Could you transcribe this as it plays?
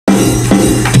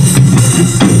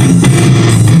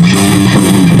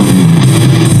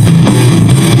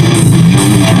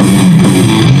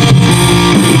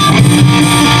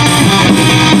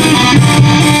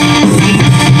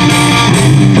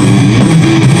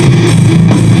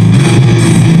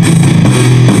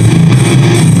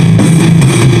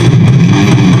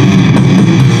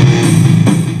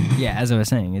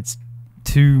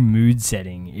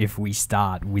upsetting if we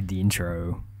start with the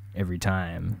intro every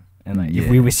time. And like if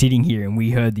we were sitting here and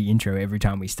we heard the intro every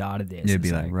time we started this, it'd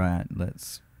be like, right,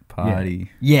 let's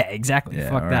party. Yeah, exactly. Yeah,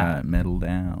 fuck that. Right, metal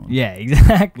down. Yeah,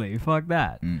 exactly. Fuck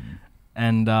that.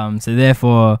 And so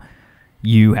therefore,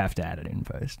 you have to add it in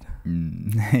post.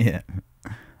 Yeah,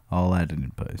 I'll add it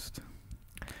in post.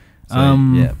 So,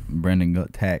 yeah, Brendan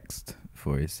got taxed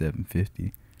for his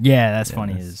 $750. Yeah, that's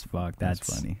funny as fuck.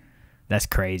 That's funny. That's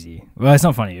crazy. Well, it's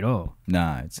not funny at all.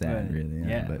 No, it's sad, really.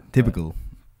 Yeah, but typical,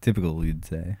 you'd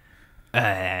say.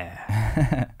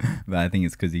 But I think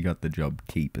it's because he got the job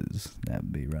keepers. That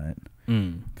would be right.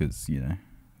 Because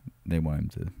they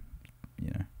want him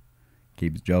to,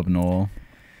 keep his job and all.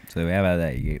 So how about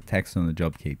that? You get taxed on the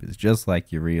job keepers, just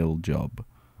like your real job.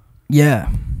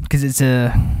 Yeah, because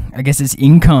I guess it's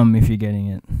income if you're getting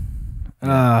it.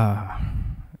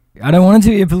 I don't want it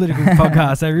to be a political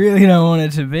podcast. I really don't want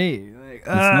it to be. Like, it's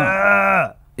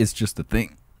not. It's just a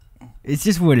thing. It's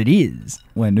just what it is.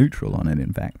 We're neutral on it,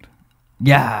 in fact.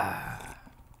 Yeah.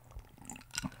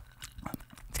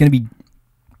 It's gonna be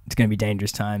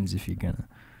dangerous times if you're gonna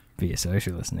be a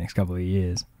socialist next couple of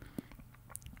years.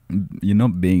 You're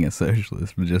not being a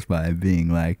socialist, but just by being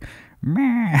like,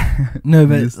 meh. No,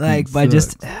 but like by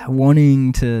just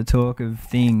wanting to talk of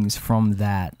things from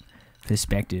that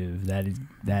perspective, that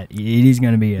it is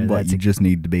going to be a. What, you just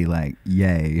need to be like,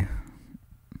 yay.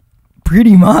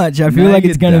 Pretty much, I feel like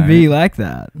it's going to be like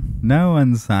that. No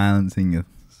one's silencing your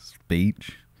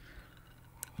speech.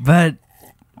 But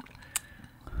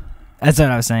that's what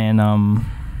I was saying.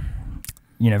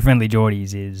 Friendly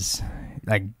Jordies is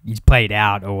like he's played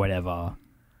out or whatever.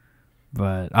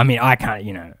 But I mean, I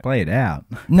can't, play it out.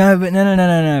 No, but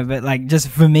no. But like, just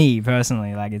for me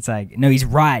personally, like it's like, no, he's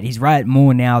right. He's right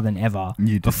more now than ever.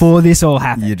 Before this all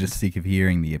happened, you're just sick of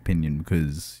hearing the opinion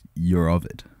because you're of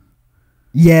it.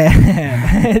 Yeah,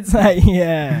 it's like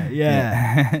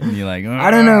yeah. And you're like,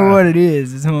 I don't know what it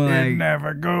is. It's more like it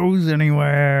never goes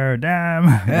anywhere. Damn.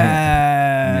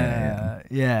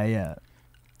 Yeah.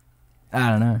 I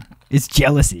don't know. It's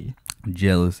jealousy.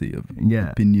 Jealousy of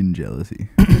opinion jealousy.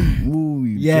 Ooh,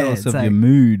 you're jealous of like, your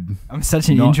mood. I'm such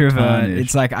an introvert. Tarnished.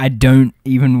 It's like I don't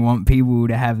even want people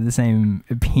to have the same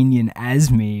opinion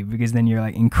as me because then you're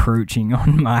like encroaching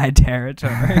on my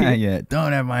territory. Yeah,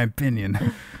 don't have my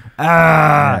opinion.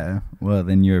 Yeah. Well,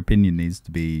 then your opinion needs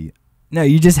to be... No,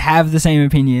 you just have the same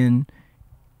opinion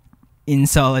in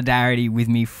solidarity with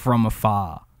me from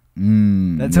afar.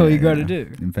 That's all you got to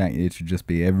do. In fact, it should just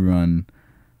be everyone...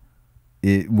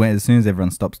 as soon as everyone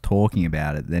stops talking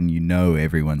about it, then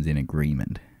everyone's in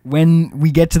agreement. When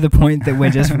we get to the point that we're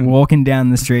just walking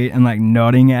down the street and like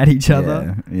nodding at each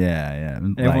other. Yeah.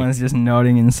 Everyone's just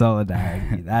nodding in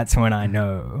solidarity. That's when I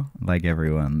know. Like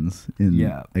everyone's in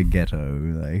a ghetto,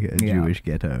 like a Jewish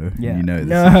ghetto. Yeah. You know the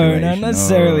situation. No, not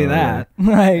necessarily that.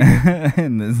 Like,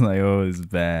 and it's like, it's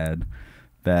bad.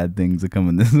 Bad things are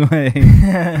coming this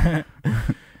way.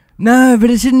 No,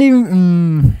 but it shouldn't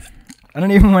even... I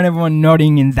don't even want everyone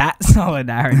nodding in that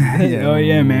solidarity. Oh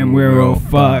yeah, man, we're all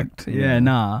fucked. Yeah,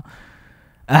 nah.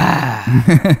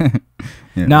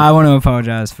 No, I want to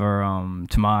apologize for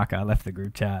Tamark. I left the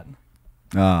group chat.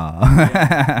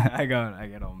 I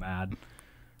get all mad.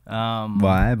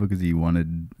 Why? Because you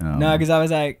wanted... No, because I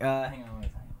was like... hang on.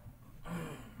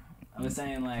 I was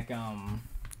saying like... I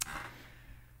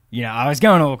was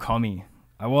going all commie.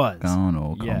 I was. Going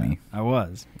all commie. I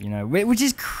was. Which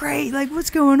is great. Like, what's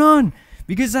going on?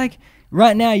 Because, like,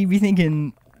 right now you'd be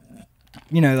thinking,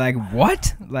 like,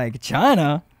 what? Like,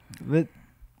 China? But,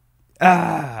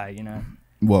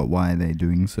 What, why are they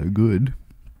doing so good?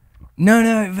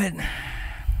 No, but...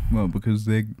 Well, because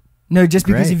they're... No, just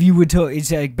great. Because if you would talk...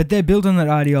 It's like, but they're built on that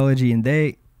ideology and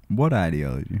they... What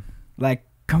ideology? Like,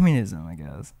 communism, I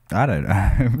guess. I don't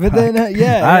know. But then,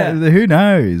 who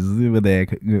knows?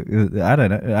 I don't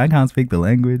know. I can't speak the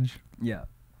language. Yeah.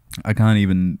 I can't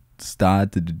even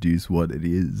start to deduce what it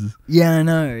is. Yeah, I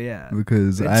know, yeah.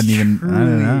 Because I don't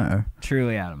know.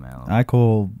 Truly out of my element. I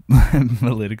call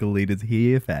political leaders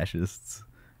here fascists.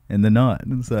 And they're not.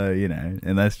 So,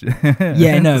 and that's just...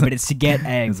 Yeah, no, but it's to get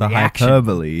a it's reaction. A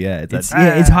hyperbole, yeah. It's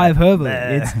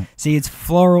hyperbole. It's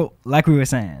floral, like we were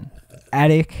saying.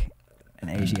 Attic and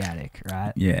Asiatic,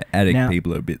 right? Yeah, Attic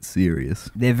people are a bit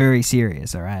serious. They're very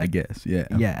serious, all right? I guess, yeah.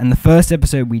 Yeah, and the first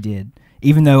episode we did,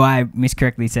 even though I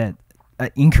incorrectly said,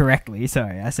 I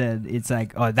said it's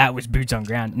like, oh, that was boots on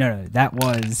ground. No, that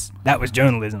was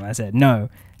journalism. I said, no,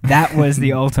 that was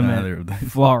the ultimate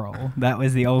floral. That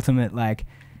was the ultimate, like,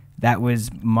 that was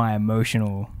my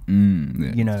emotional,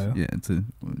 Yeah,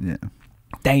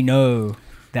 They know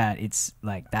that it's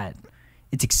like that.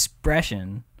 It's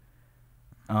expression.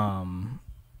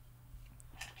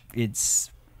 it's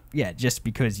just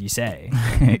because you say.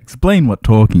 Explain what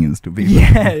talking is to people.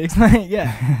 Yeah, explain.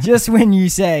 Yeah, just when you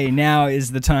say now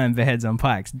is the time for Heads on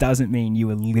Pikes doesn't mean you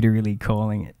were literally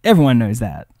calling it. Everyone knows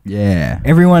that. Yeah.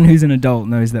 Everyone who's an adult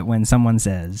knows that when someone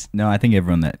says. No, I think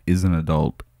everyone that is an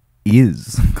adult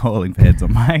is calling for Heads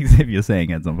on Pikes. If you're saying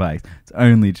Heads on Pikes, it's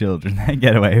only children that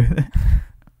get away with it.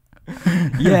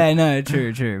 Yeah, no,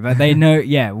 true. But they know.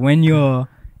 Yeah, when you're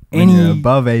when you're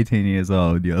above 18 years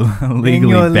old, you're legally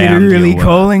you're bound literally to your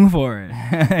calling for it.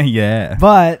 Yeah.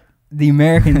 But the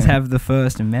Americans have the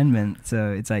First Amendment, so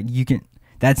it's like you can.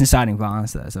 That's inciting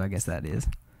violence, though. So I guess that is.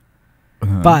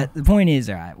 But the point is,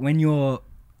 all right, when you're.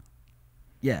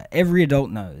 Yeah, every adult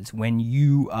knows when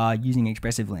you are using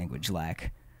expressive language,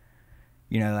 like,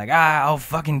 like I'll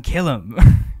fucking kill him,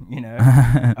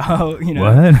 What?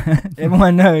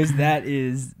 Everyone knows that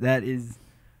is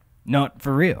not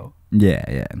for real. Yeah.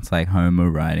 It's like Homer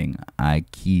writing, "I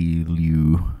kill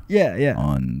you." Yeah.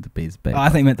 On the piece of paper. Oh, I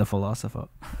think you meant the philosopher.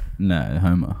 No,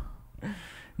 Homer.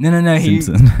 No.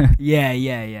 Simpson. Yeah.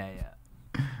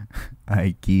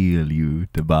 I kill you,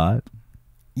 to Bart.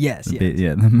 Yes.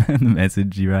 The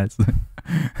message he writes.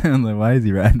 I'm like, why is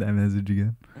he writing that message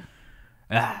again?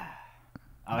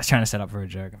 I was trying to set up for a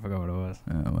joke. I forgot what it was.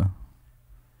 Oh, well.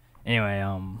 Anyway,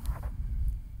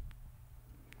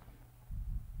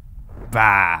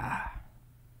 Bah.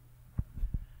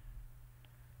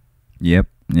 Yep.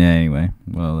 Yeah, anyway.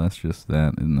 Well, that's just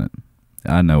that, isn't it?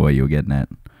 I know what you're getting at.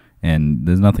 And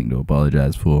there's nothing to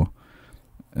apologize for.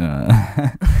 And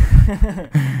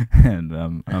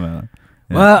yeah.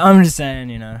 Well, I'm just saying,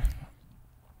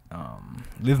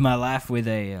 live my life with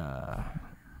a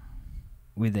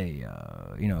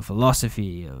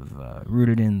philosophy of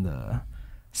rooted in the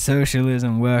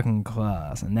socialism working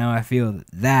class, and now I feel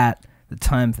that the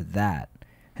time for that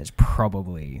has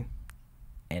probably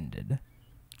ended.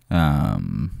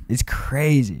 It's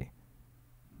crazy.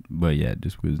 But yeah,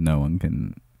 just because no one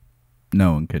can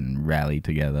rally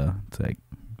together. It's like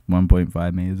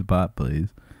 1.5 meters apart, please.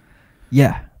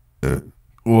 Yeah.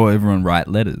 Or everyone write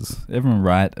letters. Everyone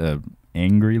write a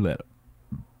angry letter.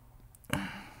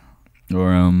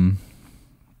 Or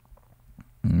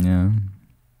yeah.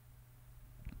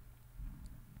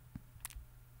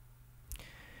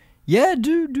 Yeah,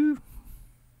 do.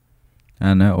 I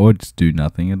don't know, or just do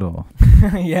nothing at all.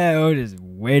 Yeah, or just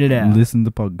wait it out. Listen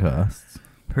to podcasts.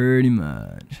 Pretty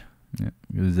much. Yeah,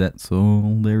 because that's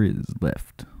all there is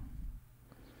left.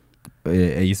 Are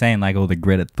you saying like all the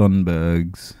Greta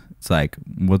Thunbergs? It's like,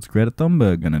 what's Greta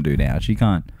Thunberg gonna do now? She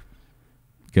can't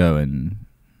go and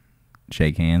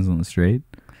shake hands on the street.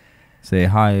 Say,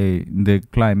 hi, the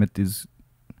climate is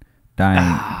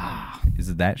dying. Is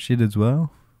it that shit as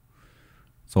well?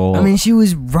 It's all. I mean, she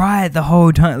was right the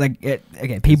whole time. Like,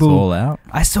 okay, people. It's all out.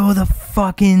 I saw the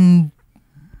fucking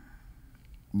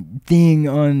thing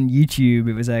on YouTube.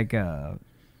 It was like, it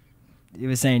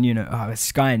was saying, it's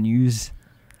Sky News.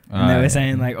 And they were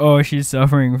saying, like, oh, she's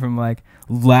suffering from, like,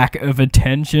 lack of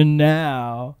attention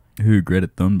now. Who, Greta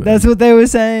Thunberg? That's what they were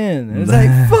saying. It's like,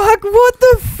 fuck, what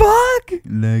the fuck?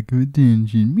 Lack of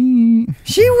attention, me.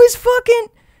 She was fucking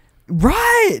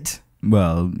right.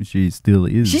 Well, she still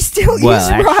is. She still is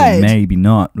actually, right. Maybe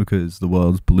not, because the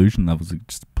world's pollution levels are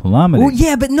just plummeting. Well,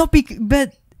 yeah, but not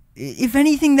but if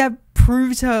anything, that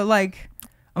proves her, like...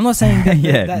 I'm not saying that.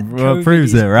 It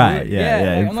proves her right.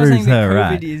 Yeah. It proves her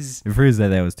right. It proves that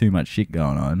there was too much shit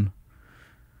going on.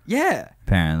 Yeah.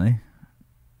 Apparently,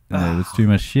 there was too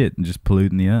much shit and just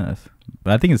polluting the earth.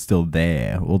 But I think it's still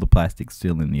there. All the plastic's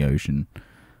still in the ocean.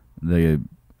 The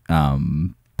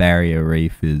barrier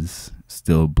reef is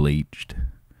still bleached.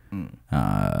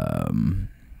 I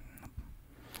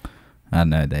don't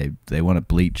know. They want to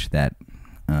bleach that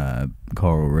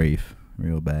coral reef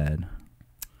real bad.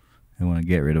 They want to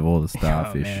get rid of all the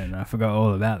starfish. Oh, man, I forgot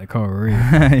all about the coral reef.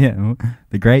 Yeah,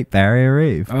 the Great Barrier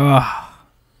Reef. Oh.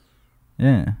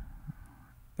 Yeah.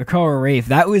 The coral reef,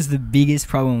 that was the biggest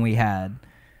problem we had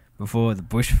before the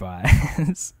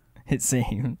bushfires, it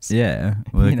seems. Yeah,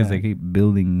 well, because they keep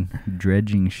building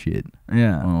dredging shit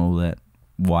on all that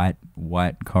white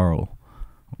coral.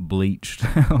 Bleached.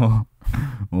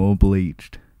 all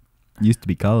bleached. Used to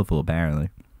be colourful, apparently.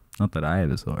 Not that I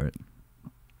ever saw it.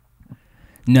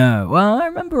 No, well, I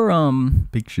remember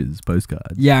pictures,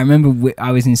 postcards. Yeah, I remember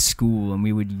I was in school and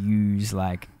we would use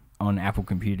like on Apple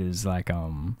computers like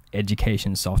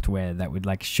education software that would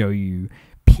like show you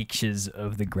pictures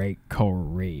of the Great Coral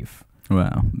Reef.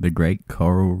 Wow, the Great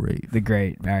Coral Reef, the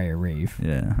Great Barrier Reef.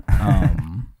 Yeah.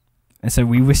 And so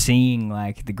we were seeing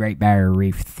like the Great Barrier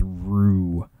Reef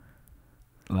through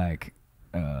like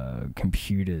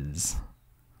computers.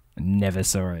 Never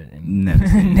saw it. Never,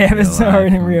 seen Never saw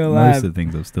it in real life. Most of the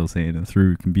things I've still seen are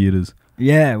through computers.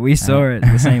 Yeah, we saw it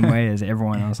the same way as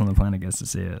everyone else on the planet gets to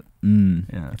see it.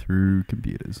 Yeah, through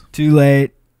computers. Too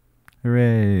late.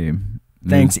 Hooray!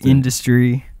 Thanks,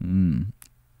 industry.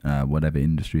 Whatever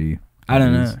industry. I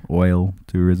don't know. Oil,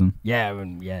 tourism. Yeah,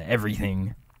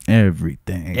 everything.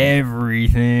 Everything.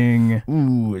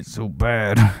 Ooh, it's so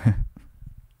bad.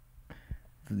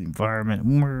 For the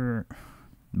environment.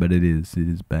 But it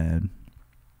is bad.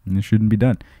 And it shouldn't be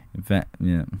done. In fact,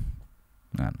 yeah.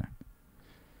 I don't know.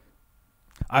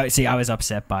 I was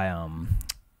upset by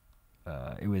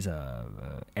it was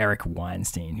Eric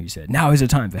Weinstein who said, "Now is the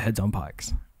time for Heads on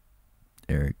Pikes."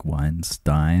 Eric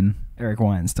Weinstein. Eric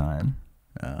Weinstein.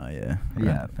 Oh, yeah. Right.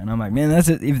 Yeah. And I'm like, man, that's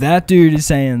it. If that dude is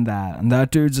saying that, and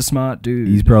that dude's a smart dude.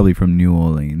 He's probably from New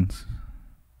Orleans.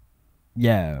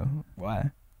 Yeah.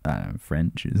 Why? I don't know,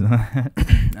 French is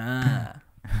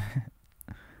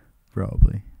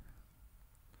probably.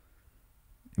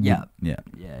 Yeah. Yeah.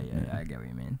 Yeah, I get what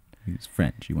you mean. He's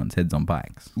French. He wants heads on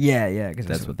pikes. Yeah, because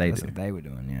that's what they do. That's what they were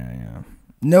doing. Yeah.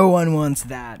 No one wants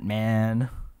that, man.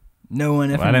 No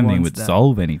one ever. I don't wants think it would that.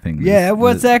 solve anything. Yeah,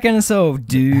 what's that gonna solve,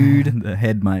 dude? The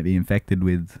head might be infected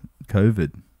with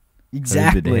COVID.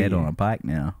 Exactly. COVID head on a pike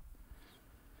now.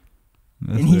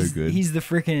 That's and so good. He's a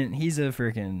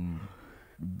freaking.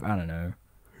 I don't know.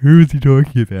 Who is he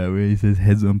talking about when he says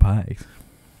heads on pikes?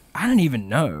 I don't even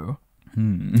know.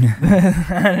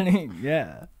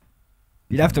 Yeah.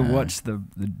 You'd have to watch the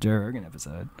Joe Rogan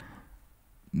episode.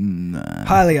 Nah.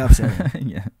 Highly upsetting.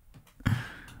 Yeah.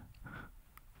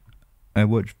 I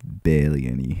watched barely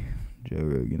any Joe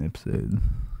Rogan episodes.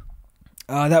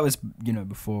 That was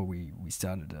before we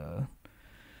started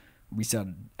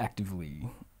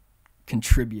actively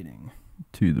contributing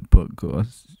to the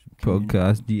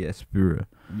podcast diaspora.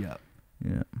 Yeah.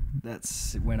 Yeah.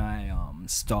 That's when I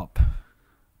stop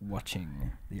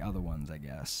watching the other ones, I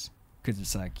guess, because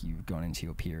it's like you've gone into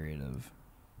your period of,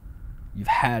 you've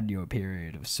had your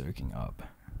period of soaking up,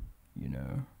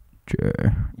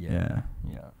 Sure. Yeah.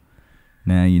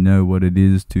 Now you know what it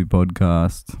is to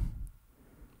podcast.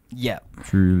 Yeah.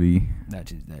 Truly.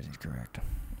 That is correct.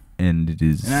 And it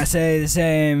is. And I say the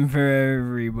same for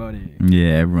everybody.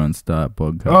 Yeah, everyone start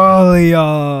podcast. All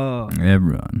y'all.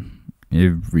 Everyone. No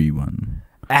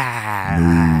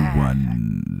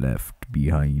one left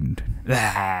behind.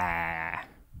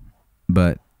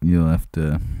 But you'll have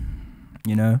to.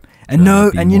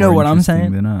 And you know what I'm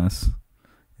saying? Than us.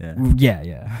 Yeah.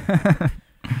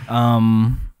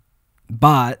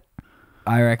 But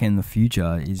I reckon the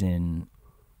future is in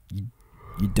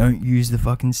you don't use the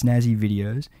fucking snazzy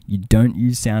videos. You don't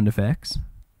use sound effects.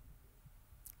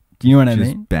 Do you know what I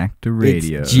mean? Just back to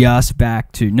radio. It's just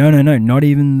back to no, not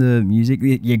even the music.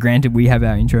 Yeah, granted, we have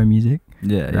our intro music.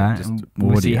 Yeah, right. Yeah, just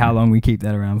we'll see how long we keep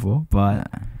that around for.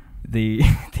 But nah. the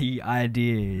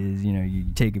idea is, you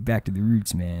take it back to the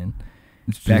roots, man.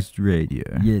 It's just radio.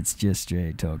 Yeah, it's just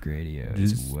straight talk radio.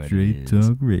 Just straight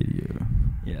talk radio.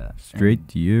 Yeah. Straight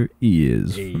to your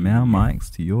ears. Hey. From our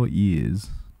mics to your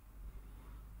ears.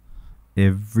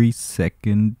 Every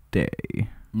second day.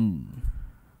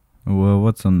 Well,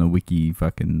 what's on the wiki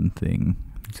fucking thing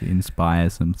to inspire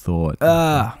some thought?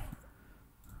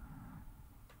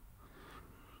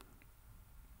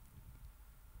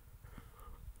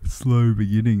 Slow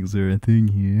beginnings are a thing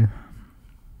here.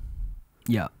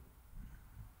 Yeah.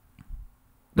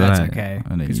 That's okay.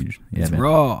 I know it's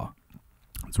raw.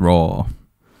 It's raw.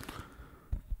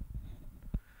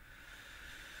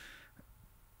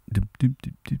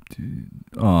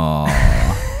 Oh.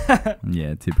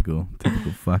 Yeah, typical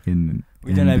fucking.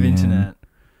 We don't have internet.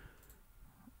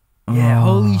 Yeah,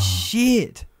 holy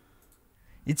shit.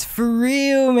 It's for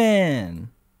real, man.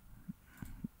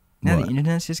 Now What? the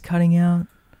internet's just cutting out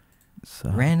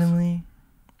Sucks. randomly.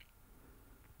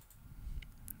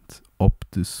 It's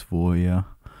Optus for ya.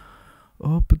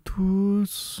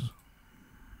 Optus.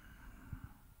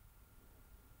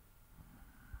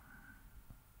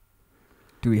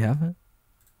 Do we have it?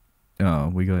 Oh,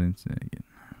 we got internet again.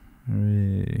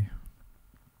 Hooray.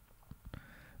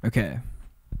 Okay.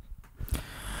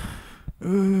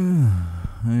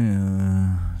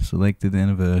 Selected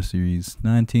anniversaries.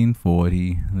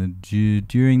 1940.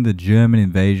 During the German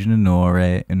invasion of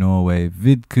Norway,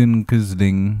 Vidkun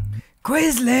Quisling!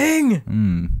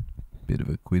 Bit of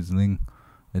a Quisling.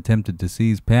 Attempted to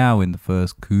seize power in the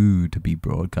first coup to be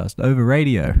broadcast over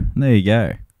radio. There you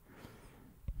go.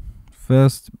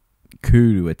 First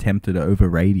coup attempted over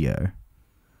radio.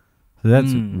 So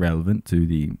that's relevant to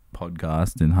the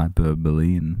podcast and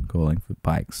hyperbole and calling for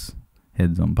pikes,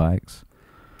 heads on pikes.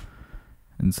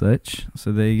 and such.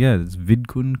 So there you go. It's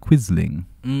Vidkun Quisling.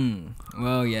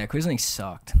 Well, yeah, Quisling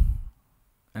sucked.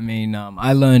 I mean,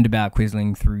 I learned about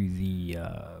Quisling through the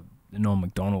Norm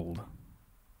Macdonald.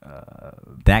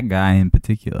 That guy in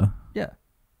particular. Yeah.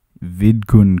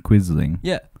 Vidkun Quisling.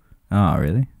 Yeah. Oh,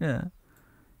 really? Yeah.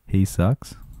 He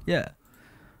sucks? Yeah.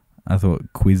 I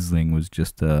thought Quisling was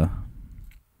just a...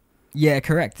 Yeah,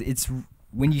 correct. It's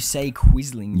when you say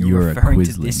Quisling, You're referring a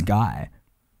to this Quisling. guy.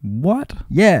 What?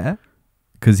 Yeah.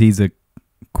 Because he's a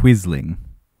Quisling.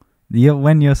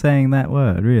 When you're saying that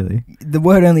word, really? The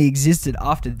word only existed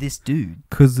after this dude.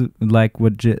 Because, like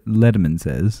what Letterman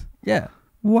says. Yeah.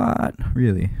 What?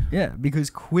 Really? Yeah,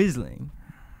 because Quisling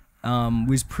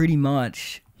was pretty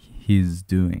much... He's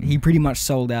doing... He pretty much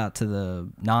sold out to the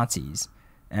Nazis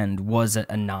and was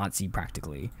a Nazi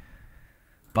practically.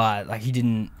 But, like, he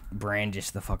didn't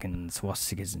brandish the fucking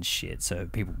swastikas and shit, so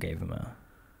people gave him a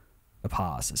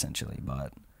pass, essentially.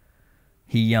 But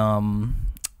he, yeah,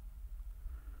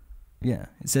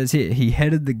 it says here, he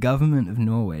headed the government of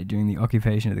Norway during the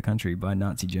occupation of the country by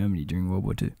Nazi Germany during World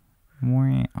War II.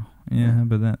 Wow. Yeah, how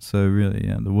about that? So, really,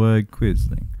 yeah, the word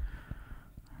Quisling.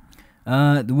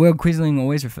 The word Quisling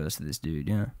always refers to this dude,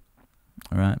 yeah.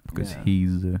 Alright, because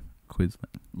he's a Quisling.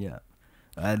 Yeah.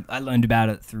 I learned about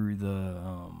it through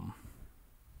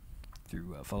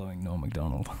following Norm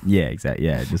Macdonald. Yeah, exactly.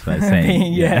 Yeah, just by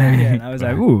saying. yeah. And I was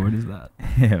like, ooh, what is that?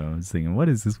 Yeah, I was thinking, what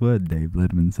is this word Dave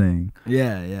Letterman saying?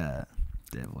 Yeah.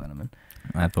 Dave Letterman.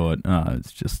 I thought,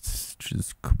 it's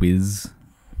just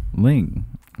Quisling.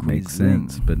 Makes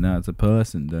sense, but no, it's a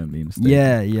person. Don't be mistaken.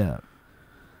 Yeah.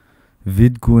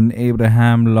 Vidkun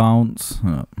Abraham Lance.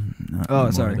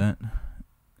 Sorry. That.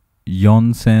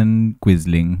 Jonsen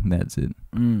Quisling. That's it.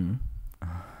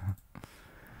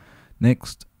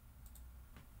 Next.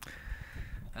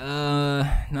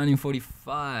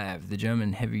 1945, the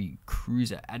German heavy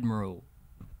cruiser Admiral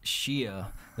Scheer,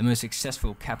 the most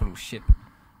successful capital ship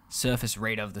surface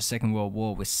raider of the Second World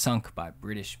War, was sunk by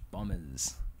British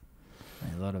bombers.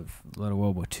 A lot of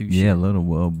World War II shit. Yeah, a lot of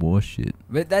World War shit.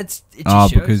 But it just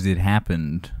shows. Because it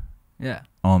happened. Yeah.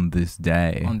 On this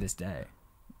day.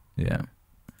 Yeah.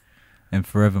 And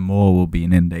forevermore we'll be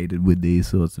inundated with these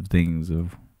sorts of things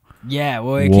of... Yeah,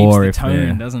 well, it keeps the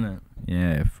tone, doesn't it?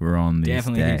 Yeah, if we're on this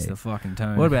Definitely day. keeps the fucking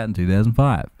tone. What about in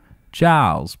 2005?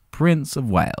 Charles, Prince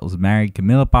of Wales, married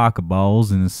Camilla Parker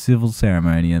Bowles in a civil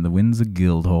ceremony at the Windsor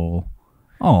Guildhall.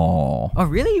 Oh,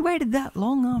 really? He waited that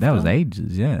long after? That was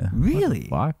ages, yeah. Really?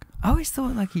 What the fuck? I always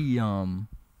thought like he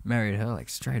married her like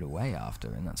straight away after,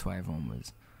 and that's why everyone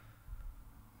was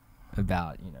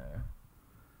about,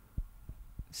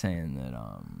 saying that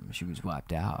she was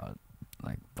wiped out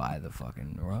like by the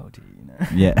fucking royalty,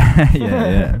 Yeah.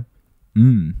 yeah.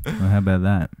 Well, how about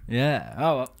that? Yeah.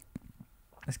 Oh, well,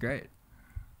 that's great.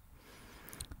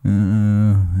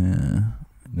 Yeah.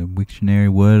 The Wiktionary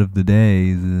word of the day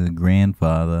is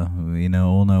grandfather. We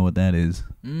all know what that is.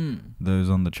 Those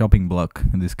on the chopping block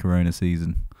this Corona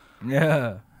season.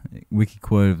 Yeah. Wiki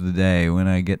quote of the day: when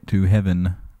I get to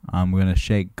heaven, I'm gonna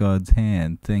shake God's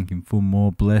hand, thank him for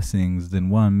more blessings than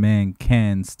one man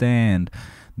can stand.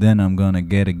 Then I'm gonna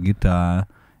get a guitar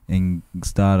and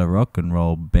start a rock and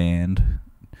roll band.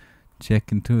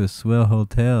 Check into a swell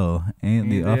hotel.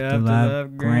 Ain't the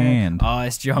afterlife grand? Oh,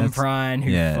 it's John Prine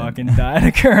who fucking died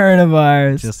of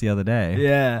coronavirus. Just the other day.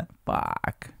 Yeah.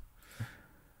 Fuck.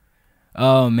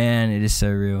 Oh, man, it is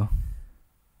so real.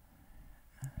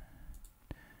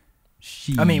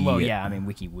 I mean,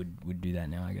 Wiki would do that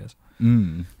now, I guess.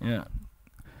 Yeah.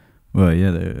 Well,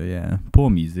 yeah.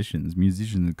 Poor musicians.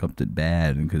 Musicians copped it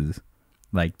bad because,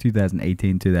 like,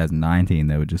 2018, 2019,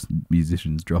 they were just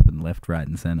musicians dropping left, right,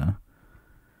 and center.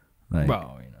 Like,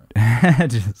 well,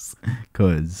 just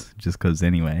cause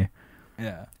anyway.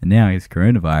 Yeah. And now it's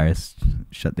coronavirus.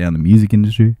 Shut down the music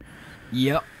industry.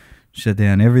 Yep. Shut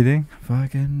down everything.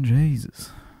 Fucking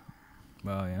Jesus.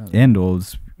 Well, yeah. And all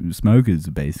smokers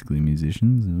are basically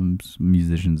musicians.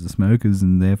 Musicians are smokers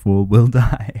and therefore will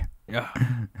die. Yeah.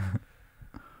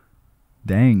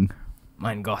 Dang.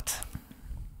 Mein Gott.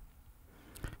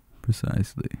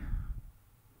 Precisely.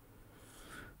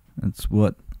 That's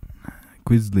what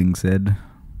Quisling said.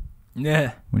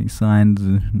 Yeah. When he signed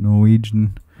the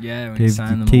Norwegian. Yeah, when gave he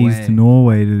signed the them keys away to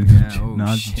Norway to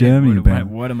Nazi Germany.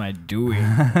 What am I doing?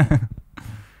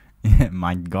 Yeah,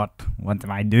 my God, what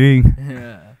am I doing?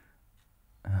 Yeah.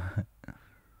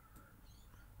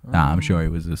 Nah, I'm sure he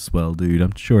was a swell dude.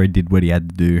 I'm sure he did what he had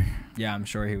to do. Yeah, I'm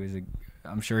sure he was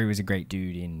a great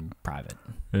dude in private.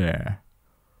 Yeah.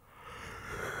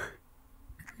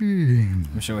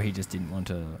 I'm sure he just didn't want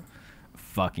to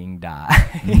fucking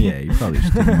die. Yeah, he probably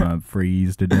just didn't want to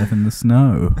freeze to death in the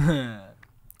snow.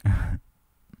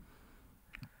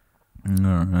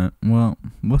 Alright. Well,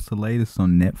 what's the latest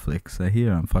on Netflix? I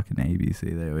hear on fucking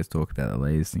ABC they always talk about the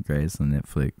latest and greatest on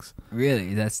Netflix.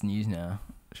 Really? That's news now.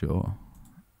 Sure.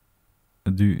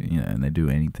 They do, and they do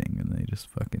anything and they just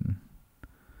fucking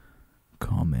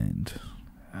comment.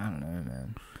 I don't know,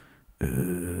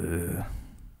 man.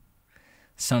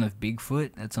 Son of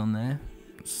Bigfoot, that's on there.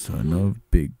 Son of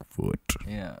Bigfoot.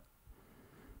 Yeah.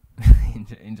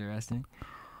 Interesting.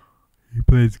 He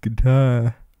plays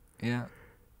guitar. Yeah.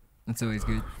 That's always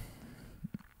good.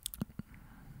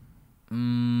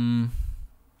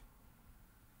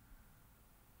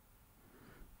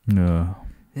 No.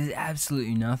 There's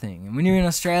absolutely nothing. And when you're in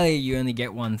Australia, you only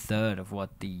get 1/3 of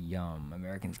what the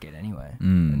Americans get anyway.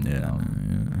 Yeah.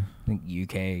 I think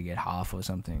UK get half or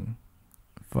something.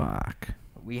 Fuck.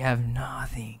 But we have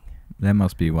nothing. That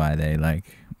must be why they,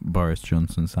 Boris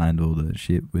Johnson signed all the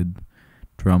shit with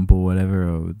Trump or whatever,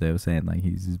 or they were saying,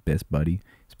 he's his best buddy.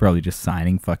 He's probably just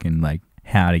signing fucking,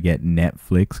 how to get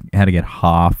Netflix, how to get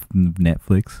half of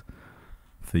Netflix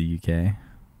for the UK.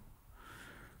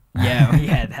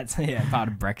 Yeah, that's part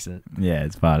of Brexit. Yeah,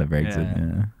 it's part of Brexit,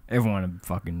 yeah. Everyone would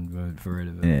fucking vote for it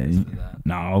if Yeah, it was for that.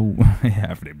 No,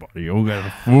 everybody, you'll get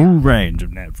a full range of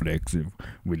Netflix if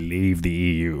we leave the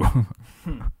EU.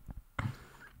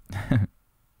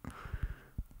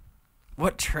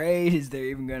 What trade is there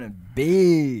even going to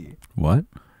be? What?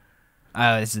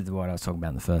 Oh, this is what I was talking about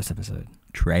in the first episode.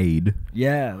 Trade?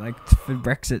 Yeah, for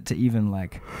Brexit to even,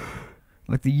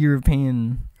 the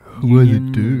European What does it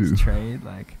Union do? Trade,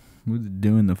 What does it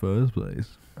do in the first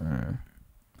place?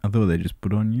 I thought they just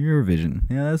put on Eurovision.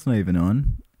 Yeah, that's not even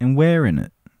on. And we're in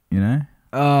it,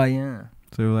 Oh, yeah.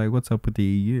 So, what's up with the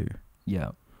EU?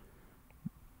 Yeah.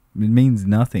 It means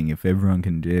nothing if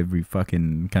every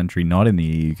fucking country not in the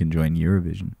EU can join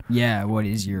Eurovision. Yeah, what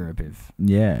is Europe if...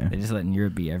 Yeah. They're just letting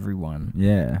Europe be everyone.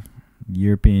 Yeah.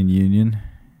 European Union.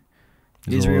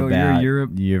 Israel, you're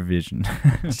Europe. Eurovision.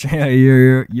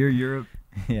 Australia, you're Europe.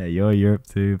 Yeah, you're Europe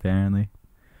too, apparently.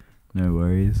 No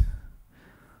worries.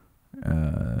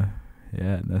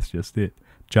 Yeah, that's just it.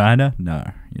 China? No,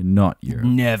 you're not Europe.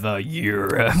 Never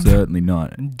Europe. Certainly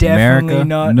not. Definitely America?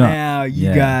 not No. now.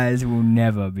 You guys will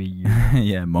never be Europe.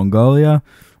 Yeah, Mongolia?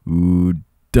 Ooh,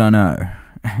 dunno.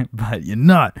 But you're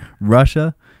not.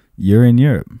 Russia? You're in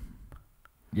Europe.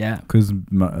 Yeah. Because,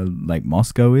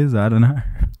 Moscow is? I don't know.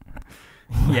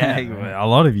 Yeah. A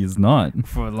lot of you's not.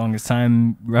 For the longest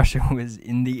time, Russia was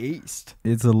in the east.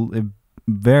 It's a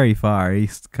very far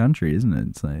east country, isn't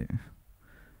it?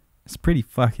 It's pretty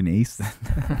fucking east.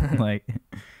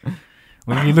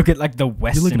 When you look at the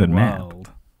Western look at a map.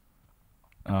 world,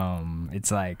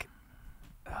 it's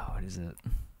what is it?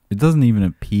 It doesn't even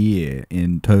appear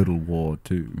in Total War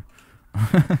 2.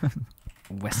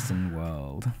 Western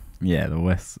world. Yeah, the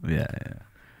West. Yeah.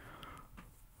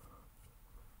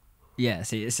 Yeah,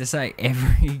 see, it's just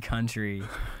every country.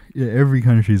 Yeah, every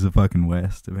country's a fucking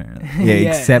West, apparently. Yeah,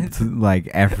 Yeah. except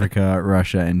Africa,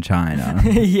 Russia, and China.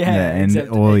 and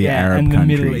all the Arab and the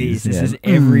countries. Middle East. Yeah. This is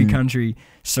every country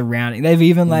surrounding. They've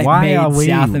even Why are made we-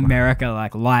 South America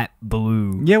light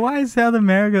blue. Yeah, why is South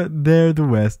America? They're the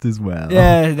West as well.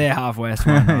 Yeah, they're half West.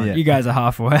 Why not? Yeah. You guys are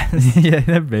half West. Yeah,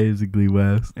 they're basically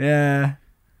West. Yeah.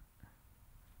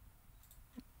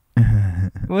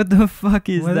 What the fuck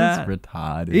is Well, that? that's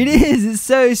retarded. It is. It's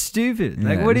so stupid.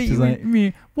 Yeah, What are it's you?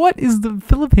 just what is the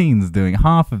Philippines doing?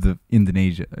 Half of the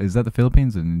Indonesia. Is that the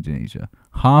Philippines or Indonesia?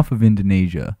 Half of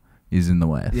Indonesia is in the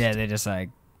West. Yeah, they're just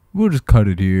We'll just cut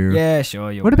it here. yeah,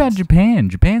 sure. You're What about West. Japan?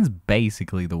 Japan's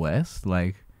basically the West.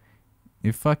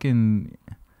 If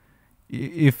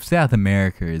South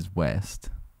America is West,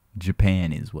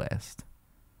 Japan is West.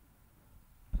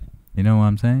 You know what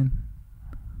I'm saying?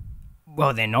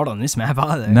 Well, they're not on this map,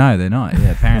 are they? No, they're not.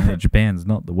 Yeah, apparently Japan's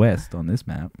not the West on this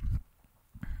map.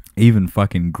 Even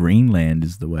fucking Greenland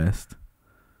is the West.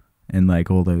 And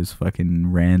all those fucking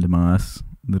random ass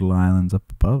little islands up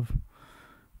above.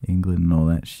 England and all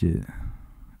that shit.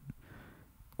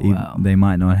 Wow. They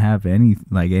might not have any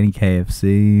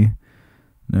KFC,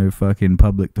 no fucking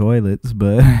public toilets,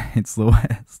 but it's the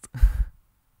West.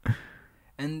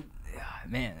 And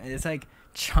man, it's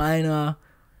China,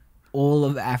 all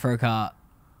of Africa,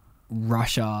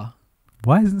 Russia.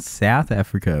 Why isn't South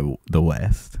Africa the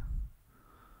West?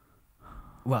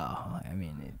 Well, I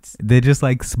mean, They're just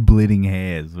splitting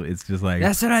hairs. It's just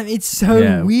that's what I mean. It's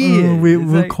so weird.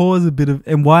 We'll cause a bit of.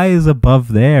 And why is above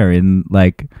there in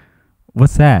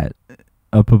what's that?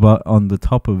 Up above on the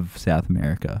top of South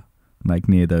America,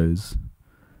 near those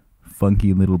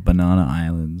funky little banana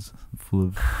islands full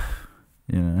of,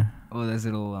 all those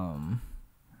little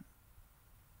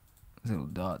Those little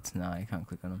dots. Nah, you can't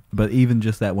click on them. But even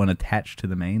just that one attached to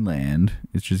the mainland,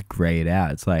 it's just grayed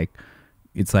out. It's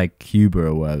like Cuba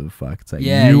or whatever the fuck. It's like,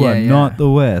 you are not the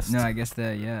West. No, I guess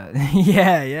they're,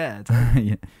 yeah. Totally.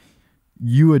 Yeah.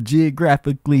 You are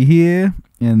geographically here,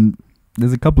 and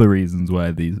there's a couple of reasons why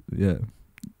these,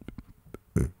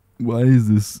 why is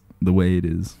this the way it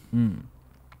is? It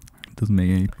doesn't make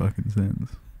any fucking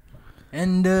sense.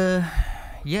 And,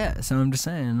 so I'm just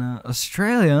saying,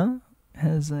 Australia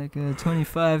has like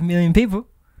 25 million people.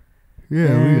 Yeah,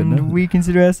 and we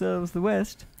consider ourselves the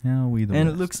West. How are we the And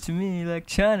West? it looks to me like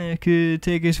China could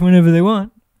take us whenever they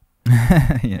want.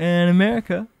 Yeah. And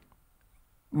America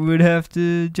would have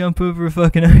to jump over a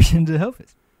fucking ocean to help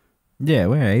us. Yeah,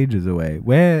 we're ages away.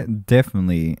 We're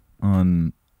definitely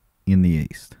in the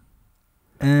east.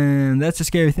 And that's a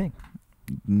scary thing.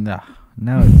 No,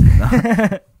 it's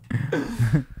not.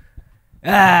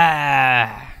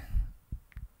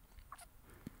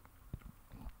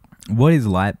 What is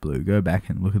light blue? Go back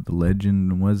and look at the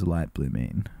legend. And what does light blue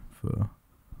mean for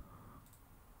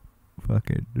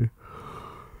fucking?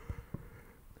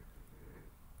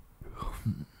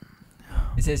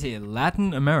 It says here,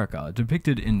 Latin America,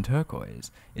 depicted in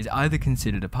turquoise, is either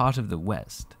considered a part of the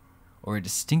West or a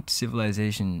distinct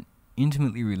civilization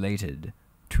intimately related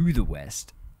to the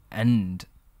West and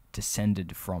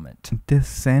descended from it.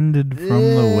 Descended from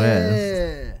the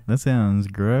West. That sounds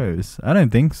gross. I don't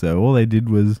think so. All they did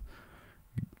was,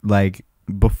 like,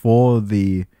 before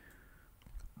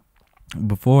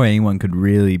anyone could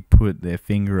really put their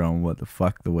finger on what the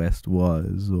fuck the West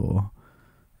was,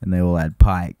 and they all had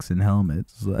pikes and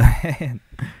helmets.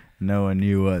 No one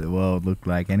knew what the world looked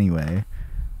like anyway.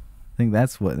 I think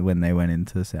that's when they went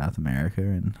into South America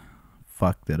and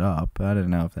fucked it up. I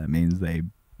don't know if that means they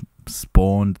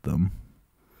spawned them.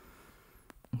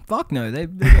 Fuck no,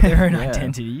 they've got their own Yeah.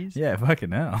 identities. Yeah,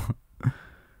 fucking hell.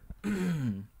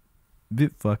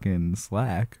 Bit fucking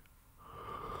slack.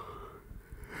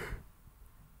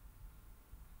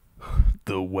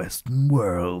 The Western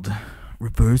world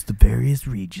refers to various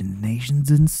regions, nations,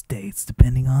 and states,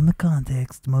 depending on the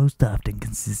context. Most often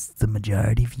consists of the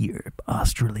majority of Europe,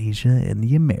 Australasia, and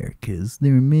the Americas.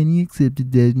 There are many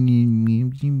accepted.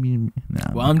 No.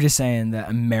 Well, I'm just saying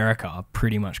that America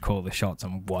pretty much call the shots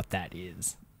on what that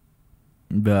is.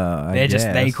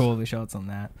 They call the shots on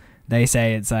that. They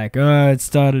say it's like, it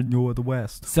started. You're the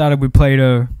West. Started with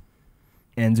Plato,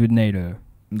 ends with NATO.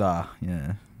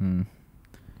 Yeah.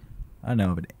 I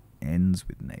know if it ends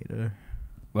with NATO.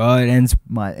 Well, it ends.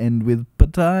 Might end with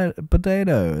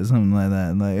potato or something like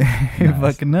that. Like, who Nice.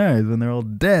 fucking knows when they're all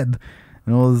dead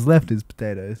and all that's left is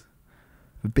potatoes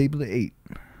for people to eat.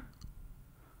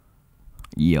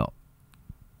 Yo.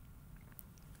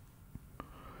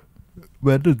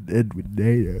 Where does it end with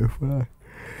NATO? Fuck.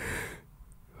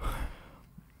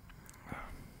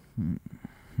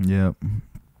 Yep.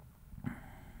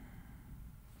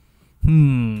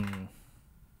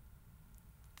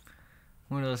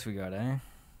 What else we got, eh?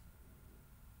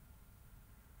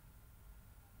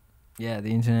 Yeah, the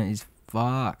internet is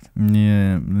fucked.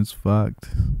 Yeah, it's fucked.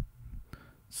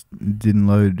 It didn't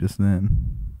load just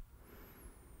then.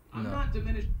 I'm not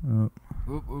diminished. Oh.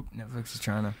 Oop, Netflix is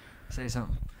trying to say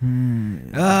something.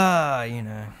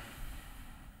 Yeah.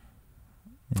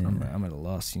 I'm at a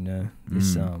loss, you know.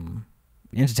 This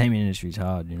the entertainment industry is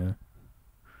hard, you know.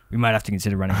 We might have to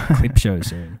consider running a clip show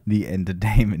soon. The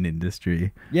entertainment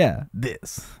industry. Yeah.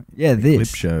 This. Yeah, this.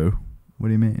 Clip show. What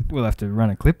do you mean? We'll have to run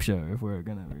a clip show if we're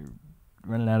gonna be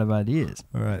running out of ideas.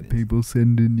 All right, people,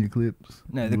 send in your clips.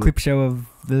 No, the clip show of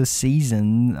the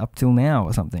season up till now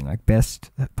or something, like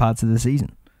best parts of the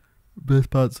season. Best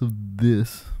parts of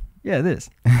this. Yeah, this.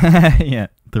 Yeah,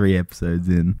 3 episodes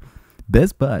in.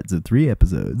 Best parts of 3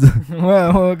 episodes.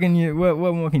 Well,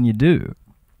 what more can you do?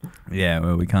 Yeah,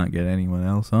 well, we can't get anyone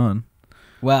else on.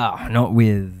 Wow, not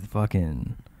with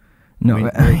fucking. No,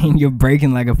 I I mean, you're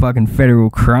breaking like a fucking federal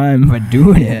crime by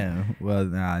doing it. Yeah, well,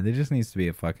 nah, there just needs to be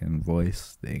a fucking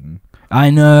voice thing. I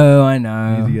know. We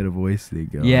need to get a voice thing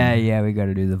going. Yeah, we got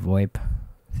to do the VoIP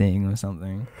thing or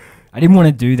something. I didn't want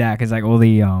to do that because like all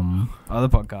the other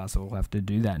podcasts will have to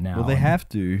do that now. Well, they have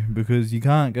to, because you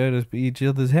can't go to each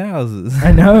other's houses.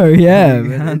 I know, yeah, You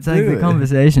but can't it's like do the it.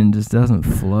 conversation just doesn't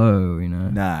flow, you know.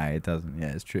 Nah, it doesn't. Yeah,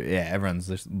 it's true. Yeah, everyone's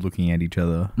just looking at each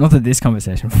other. Not that this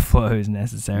conversation flows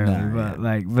necessarily, No, but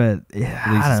yeah. yeah,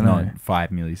 At least I it's don't know. not 5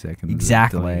 milliseconds. of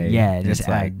Exactly. delay. Yeah, it just It's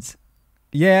like, adds.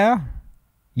 yeah,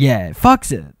 Yeah, it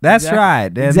fucks it. that's Exactly.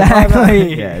 right.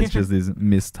 Exactly. Yeah, it's just this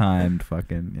mistimed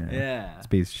fucking. Yeah. It's a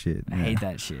piece of shit. I hate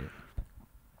that shit.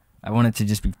 I want it to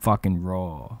just be fucking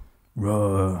raw.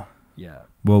 Raw. Yeah.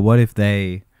 Well, what if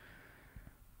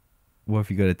What if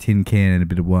you got a tin can and a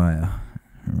bit of wire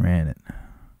and ran it?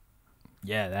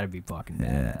 Yeah, that'd be fucking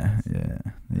Yeah, badass. yeah.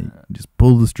 You just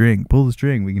pull the string.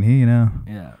 We can hear you now.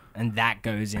 Yeah, and that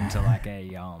goes into like a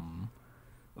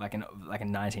like a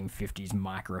 1950s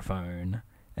microphone,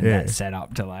 and Yeah. that's set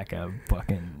up to like a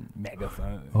fucking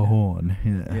megaphone. A horn.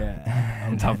 Yeah. Yeah,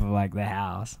 on top of like the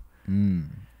house,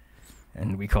 Mm.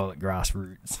 and we call it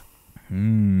grassroots.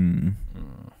 Mm.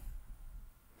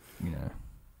 You know,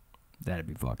 that'd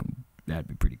be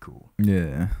pretty cool.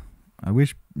 Yeah. I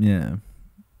wish, yeah,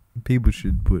 people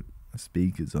should put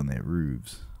speakers on their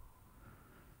roofs.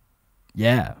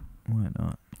 Yeah. Why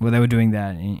not? Well, they were doing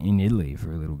that in Italy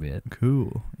for a little bit.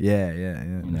 Cool. Yeah, yeah,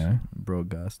 yeah. You know?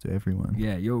 Broadcast to everyone.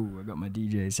 Yeah, yo, I got my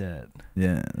DJ set.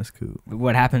 Yeah, that's cool. But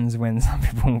what happens when some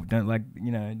people don't like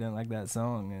that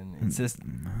song, and it's just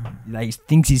like he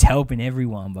thinks he's helping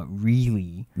everyone, but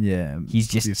really, Yeah. he's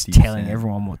just 50%. telling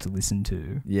everyone what to listen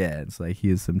to. Yeah, it's like,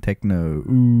 here's some techno.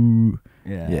 Ooh.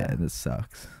 Yeah. Yeah, that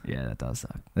sucks. Yeah, that does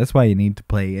suck. That's why you need to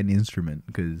play an instrument,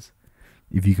 because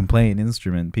if you can play an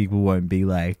instrument, people won't be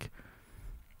like,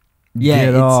 Yeah,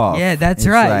 get off. yeah, that's It's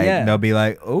right. like, yeah, they'll be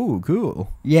like, oh, cool.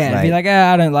 yeah, it'd be like,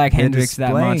 I don't like they're Hendrix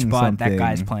that much, displaying but that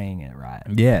guy's something. playing it right.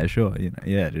 Yeah, sure. You know,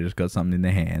 yeah, they just got something in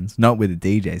their hands. Not with a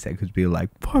DJ set, because people are like,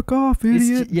 fuck off,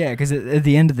 idiot. Yeah, because at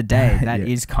the end of the day, that Yeah.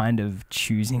 is kind of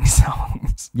choosing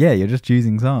songs. Yeah, you're just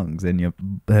choosing songs and you're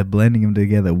blending them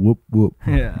together. Whoop, whoop.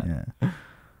 Yeah. Yeah.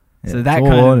 So it's that all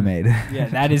kind of- automated. Yeah,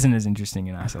 that isn't as interesting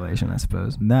in isolation, I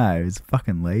suppose. No, it's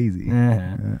fucking lazy.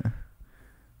 Yeah. Yeah.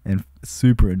 And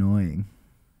super annoying.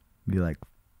 Be like,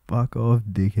 fuck off,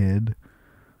 dickhead.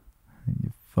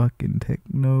 You fucking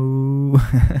techno.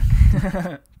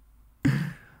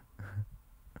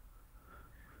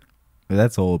 But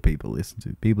that's all people listen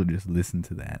to. People just listen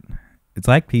to that. It's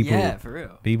like people. Yeah, for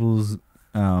real. People's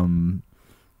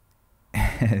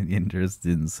interest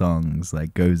in songs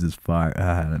like goes as far.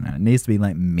 I don't know. It needs to be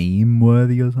like meme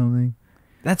worthy or something.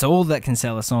 That's all that can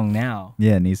sell a song now.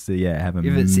 Yeah, it needs to have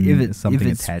a something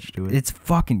attached to it. It's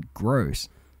fucking gross.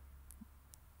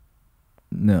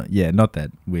 No, yeah, not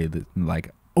that weird.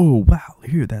 Like, oh wow,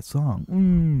 hear that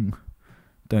song.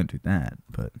 Don't do that,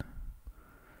 but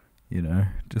you know,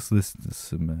 just listen to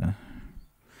some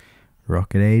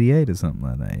Rocket 88 or something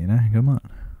like that. You know, come on.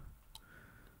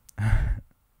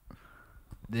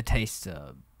 The tastes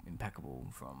are impeccable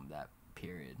from that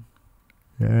period.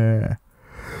 Yeah.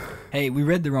 Hey, we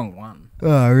read the wrong one.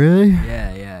 Oh really?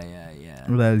 Yeah.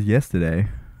 Well, that was yesterday.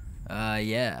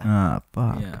 Yeah. Ah,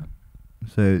 fuck. Yeah.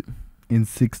 So, in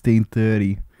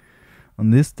 1630,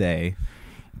 on this day,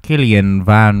 Kilian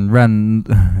van Rand...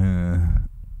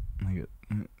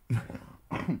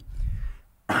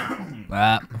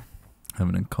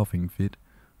 having a coughing fit.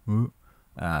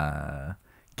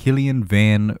 Kilian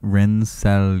van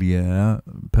Rensselaer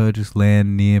purchased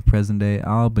land near present-day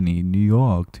Albany, New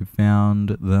York, to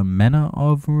found the Manor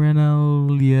of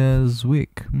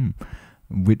Rensselaerswyck,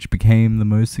 which became the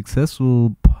most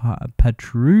successful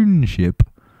patroonship.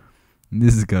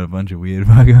 This has got a bunch of weird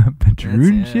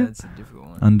patroonship That's a difficult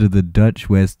one. under the Dutch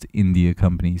West India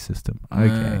Company system.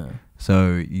 Okay,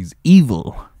 so he's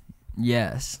evil.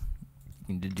 Yes. You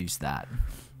can deduce that.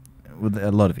 Well, a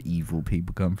lot of evil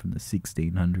people come from the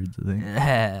 1600s, I think.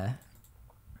 Yeah.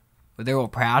 But they're all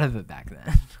proud of it back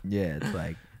then. Yeah, it's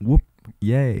like, whoop,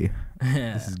 yay,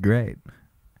 this is great.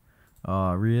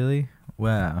 Oh, really?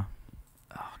 Wow.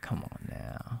 Oh, come on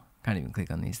now. Can't even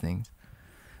click on these things.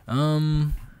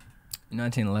 In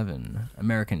 1911,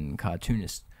 American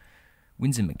cartoonist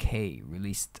Winsor McKay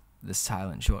released the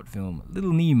silent short film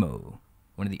Little Nemo,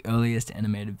 one of the earliest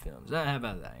animated films. How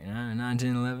about that, in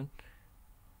 1911?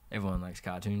 Everyone likes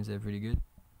cartoons, they're pretty good.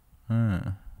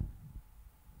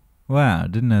 Wow,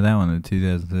 didn't know that one in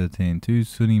 2013. Two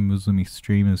Sunni Muslim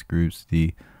extremist groups,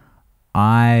 the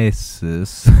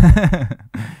ISIS,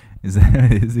 is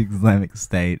Islamic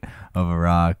State of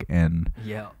Iraq, and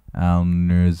Yeah.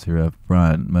 Al-Nusra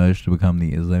Front, merged to become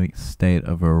the Islamic State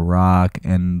of Iraq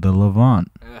and the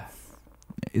Levant. Ugh.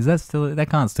 Is that still... That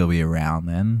can't still be around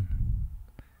then?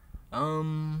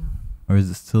 Or is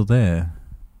it still there?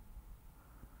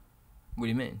 What do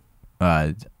you mean?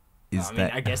 I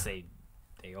guess they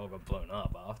all got blown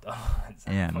up after.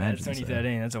 Yeah, imagine so.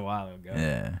 2013. That's a while ago.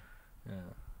 Yeah.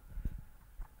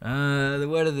 The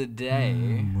word of the day.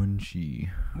 Munshi.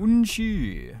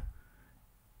 Munshi.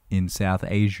 In South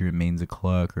Asia, it means a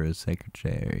clerk or a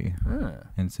secretary.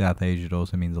 In South Asia, it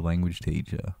also means a language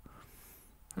teacher.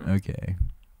 Okay.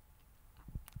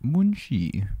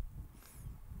 Munshi.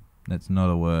 That's not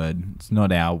a word. It's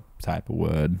not our type of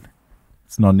word.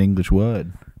 It's not an English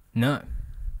word. No.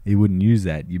 You wouldn't use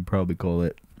that. You'd probably call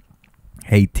it,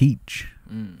 hey, teach.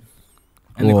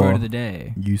 And the quote of the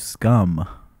day. You scum.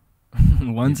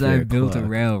 Once I built a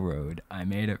railroad, I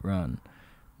made it run.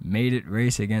 Made it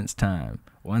race against time.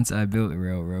 Once I built a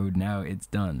railroad, now it's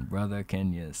done. Brother,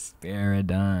 can you spare a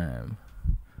dime?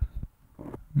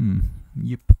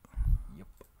 Yep.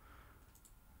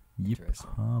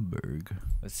 Harburg.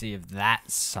 Let's see if that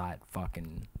site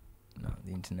fucking... No,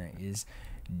 the internet is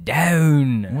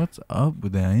down. What's up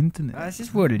with our internet? That's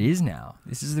just what it is now.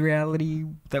 This is the reality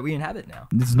that we inhabit now.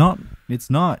 It's not.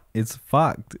 It's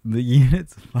fucked. The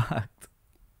unit's fucked.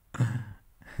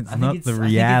 It's not the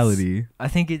reality. I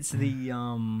think it's the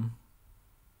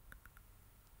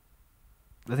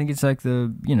I think it's like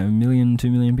the 1 million,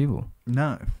 2 million people.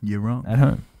 No, you're wrong. At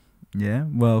home. Yeah,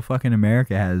 well, fucking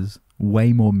America has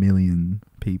way more million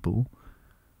people,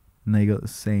 and they got the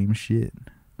same shit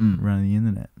running the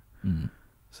internet.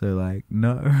 So, like,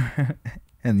 no.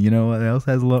 And you know what else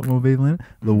has a lot more people in it?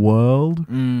 The world.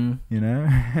 You know?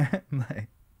 Like,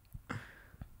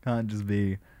 can't just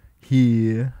be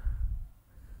here.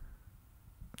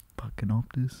 Fucking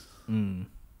Optus.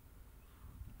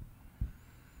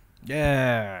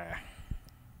 Yeah.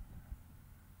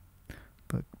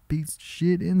 Fuck piece of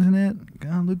shit internet.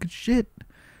 Can't look at shit.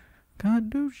 Can't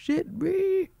do shit,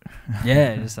 bro.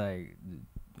 Yeah, just like,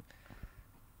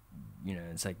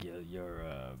 it's like your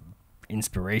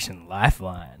inspiration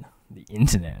lifeline, the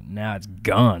internet. Now it's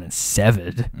gone. It's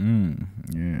severed.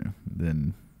 Yeah.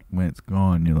 Then when it's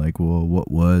gone, you're like, well, what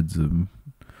words are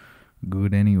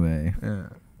good anyway? Yeah.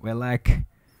 We're like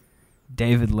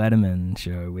David Letterman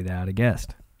show without a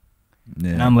guest.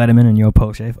 Yeah. And I'm Letterman and you're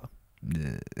Paul Schaefer.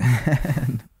 Yeah.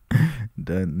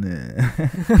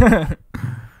 Done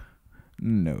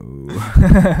No.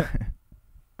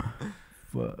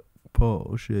 Fuck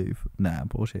Paul Schaefer. Nah,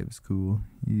 Paul Schaefer's cool.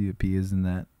 He appears in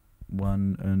that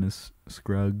one Ernest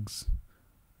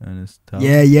Tubb.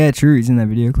 Yeah, true. He's in that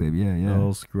video clip. Yeah.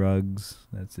 Earl Scruggs.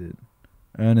 That's it.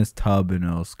 Ernest Tubb and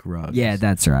Earl Scruggs. Yeah,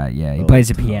 that's right. Yeah, he Earl plays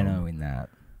the Tubb. piano in that.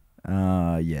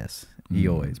 Yes. He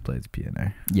always plays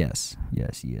piano. Yes.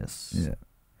 Yeah.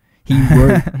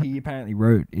 He apparently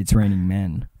wrote It's Raining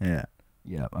Men. Yeah.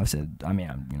 Yeah, I've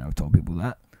told people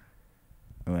that.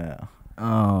 Well.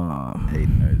 Oh.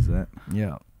 Aiden knows that.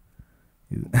 Yeah.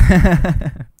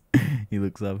 He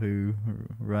looks up who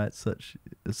writes such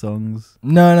songs.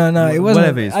 No. It wasn't.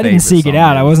 Whatever his I didn't seek it favourite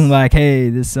out. song I is. wasn't like, hey,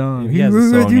 this song. He has a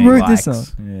song Who he wrote this likes.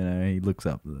 song? He looks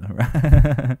up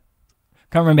the.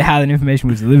 Can't remember how that information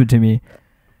was delivered to me.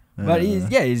 But he's.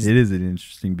 It is an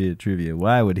interesting bit of trivia.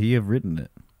 Why would he have written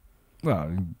it?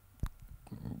 Well,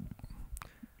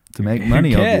 to make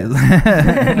money, cares?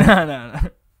 obviously. No.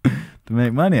 To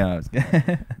make money, I was.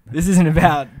 This isn't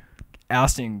about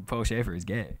ousting Paul Schaefer as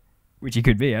gay, which he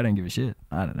could be. I don't give a shit.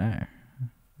 I don't know.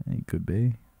 He could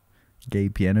be. Gay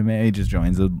piano man. He just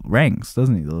joins the ranks,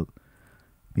 doesn't he?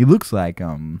 He looks like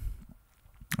I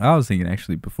was thinking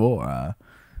actually before.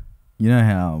 You know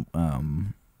how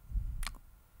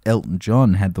Elton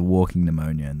John had the walking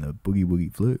pneumonia and the boogie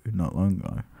woogie flu not long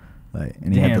ago. Like,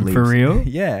 and he had to leave. For real?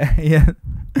 Yeah.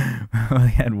 Well,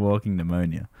 he had walking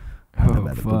pneumonic. Oh,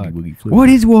 About the fuck. boogie woogie flu. What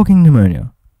is walking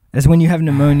pneumonia? That's when you have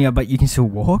pneumonia but you can still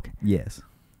walk? Yes.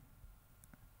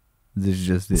 This is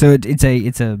just it. So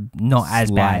it's a not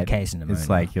as bad Slight- case of pneumonia. It's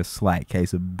like a slight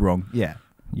case of Yeah.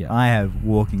 yeah. I have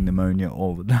walking pneumonia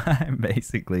all the time,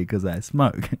 basically, because I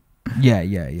smoke. Yeah.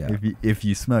 If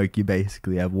you smoke, you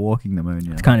basically have walking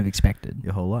pneumonia. It's kind of expected.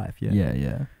 your whole life, yeah.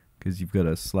 Yeah. Because you've got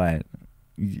a slight...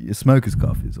 A smoker's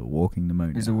cough is a walking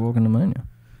pneumonia. Is a walking pneumonia.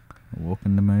 A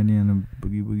walking pneumonia and a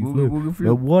boogie woogie Woogie flu. woogie flu.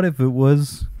 But what if it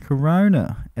was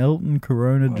Corona? Elton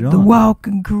Corona John. The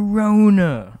walking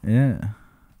corona. Yeah.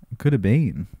 It could have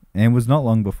been. And it was not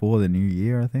long before the new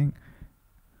year, I think.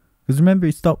 Because remember,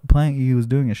 he stopped playing. He was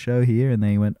doing a show here, and then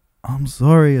he went, I'm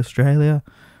sorry, Australia.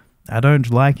 I don't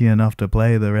like you enough to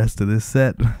play the rest of this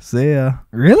set. See ya.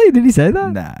 Really? Did he say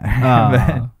that?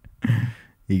 Nah. But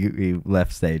he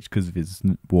left stage because of his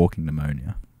walking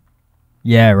pneumonia.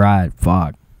 Yeah, right.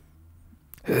 Fuck.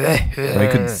 But he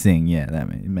couldn't sing. Yeah,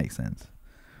 it makes sense.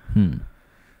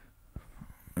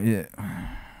 Yeah.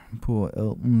 Poor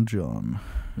Elton John.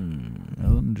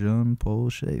 Elton John, Paul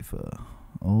Schaefer.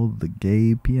 All the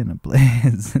gay piano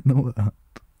players in the world.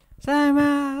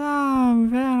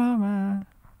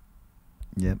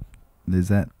 Yep. There's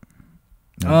that.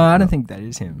 Oh, I don't think that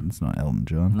is him. It's not Elton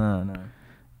John. No.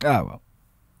 Oh, well.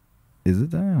 Is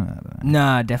it though? I don't know.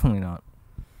 Nah, definitely not.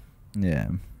 Yeah.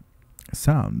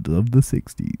 Sound of the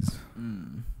 60s.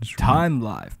 Just Time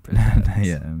Life.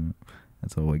 Yeah.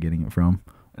 That's all we're getting it from.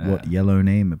 What yellow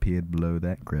name appeared below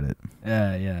that credit?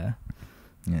 Yeah. Yeah.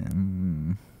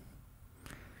 Can't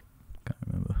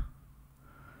remember.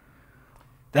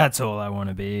 That's all I want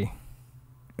to be.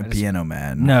 A piano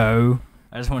man. No.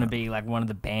 I just want to be like one of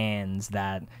the bands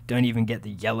that don't even get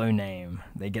the yellow name.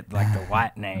 They get like the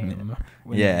white name.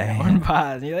 Yeah. On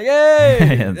bars. And you're like, hey,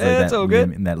 It's like that's all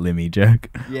good. That Lemmy joke.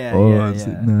 Yeah, Oh,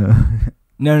 yeah.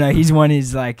 No, his one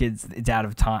is like it's out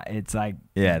of time. It's like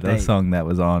the song that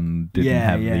was on didn't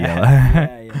have the yellow.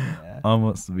 yeah. I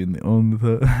must have been the only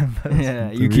person. Yeah,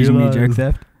 are you accusing me of joke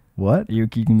theft? What? Are you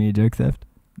accusing me of joke theft?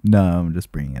 No, I'm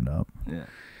just bringing it up. Yeah.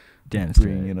 Damn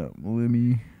Bringing it up.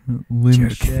 Lemmy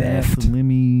joke theft.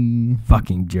 Lemmy.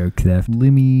 Fucking joke theft.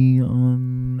 Lemmy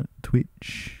on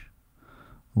Twitch.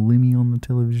 Lemmy on the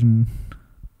television.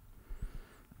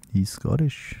 He's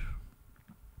Scottish.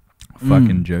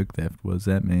 Fucking joke theft. What does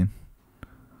that mean?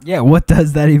 Yeah, what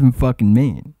does that even fucking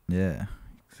mean? Yeah,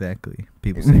 exactly.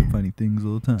 People say funny things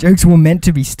all the time. Jokes were meant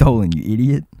to be stolen, you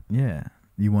idiot. Yeah.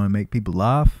 You want to make people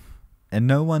laugh? And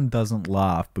no one doesn't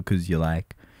laugh because you're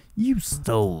like, you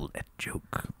stole that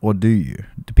joke. Or do you?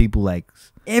 Do people like...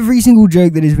 Every single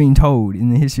joke that has been told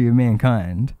in the history of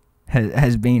mankind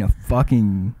has been a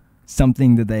fucking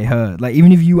something that they heard. Like,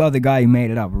 even if you are the guy who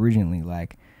made it up originally,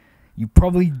 like, you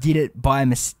probably did it by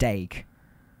mistake.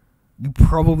 You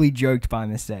probably joked by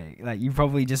mistake. Like, you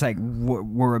probably just, like,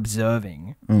 were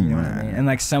observing. You know what I mean? And,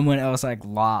 like, someone else, like,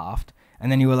 laughed.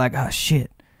 And then you were like, oh,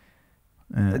 shit.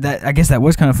 That I guess that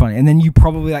was kind of funny. And then you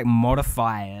probably, like,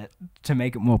 modify it to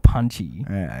make it more punchy.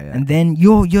 Yeah. And then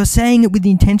you're saying it with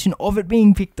the intention of it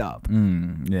being picked up.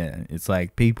 Yeah. It's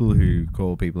like people who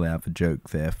call people out for joke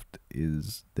theft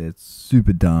they're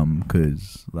super dumb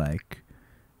because, like...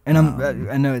 And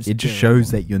I know it's... It just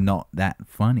shows that you're not that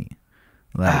funny.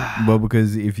 Like, well,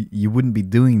 because if you wouldn't be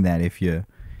doing that if you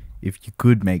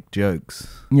could make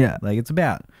jokes. Yeah. Like, it's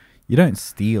about... You don't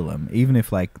steal them. Even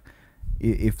if, like...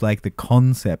 If like the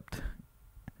concept,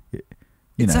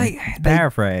 it's like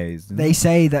paraphrased. They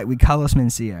say that with Carlos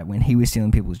Mencia, when he was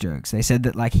stealing people's jokes, they said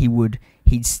that like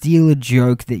he'd steal a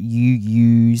joke that you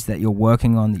use that you're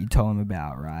working on that you told him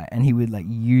about, right? And he would like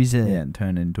use it, and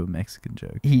turn it into a Mexican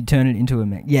joke. He'd turn it into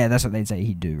yeah, that's what they'd say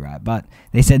he'd do, right? But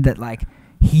they said that like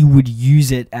he would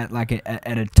use it at like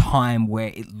at a time where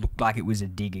it looked like it was a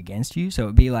dig against you. So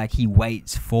it'd be like he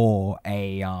waits for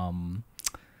a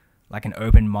like an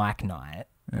open mic night.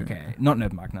 Okay. Not an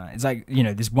open mic night. It's like, you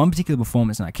know, this one particular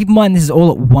performance night. Keep in mind, this is all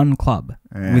at one club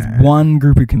with one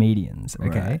group of comedians,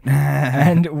 okay? Right.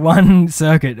 And one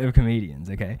circuit of comedians,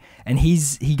 okay? And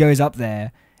he goes up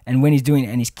there, and when he's doing it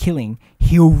and he's killing,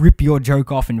 he'll rip your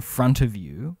joke off in front of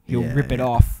you. He'll rip it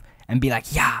off and be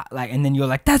like, yeah, like, and then you're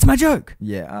like, that's my joke.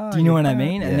 Yeah. Do you know what I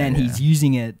mean? And then he's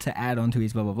using it to add onto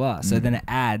his blah, blah, blah. So then it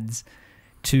adds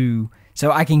to... So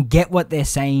I can get what they're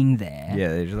saying there. Yeah,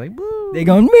 they're just like, woo. They're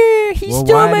going, meh, he stole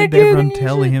my joke. Everyone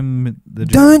tell him the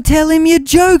joke? Don't tell him your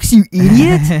jokes, you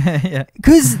idiot.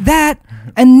 Because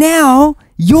and now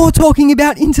you're talking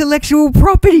about intellectual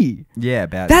property. Yeah,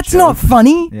 about that's jokes. Not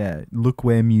funny. Yeah, look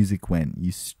where music went,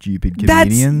 you stupid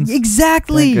comedians. That's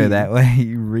exactly. Don't go that way,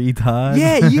 you retard.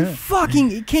 Yeah, you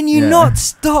fucking... Can you not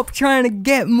stop trying to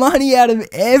get money out of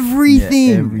everything?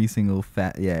 Yeah,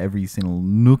 every single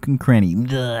nook and cranny.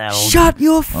 Shut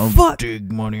your fuck...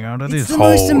 dig money out of this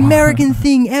hole. It's the most American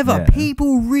thing ever. Yeah.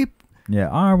 People rip... Yeah,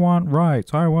 I want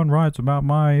rights about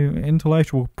my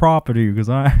intellectual property because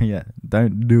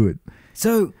don't do it.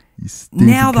 So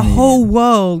now the whole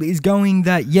world is going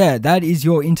that, that is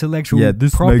your intellectual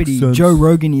property. Joe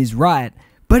Rogan is right.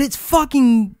 But it's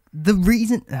fucking the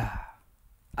reason...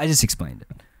 I just explained it.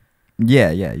 They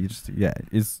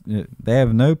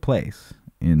have no place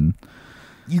in...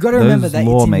 You got to remember that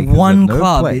it's in one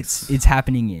club it's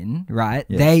happening in, right?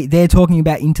 Yes. They're talking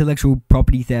about intellectual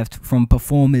property theft from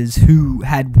performers who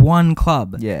had one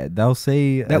club. Yeah, they'll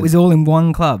say... That was all in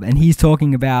one club. And he's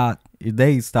talking about...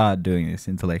 They start doing this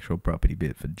intellectual property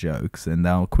bit for jokes, and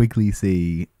they'll quickly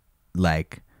see,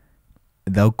 like...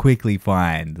 They'll quickly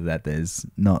find that there's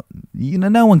not...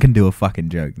 no one can do a fucking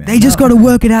joke now. They just got to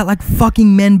work it out like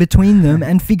fucking men between them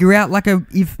and figure out like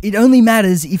if it only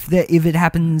matters if it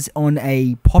happens on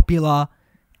a popular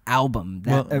album,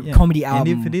 comedy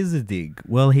album. And if it is a dig,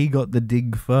 well, he got the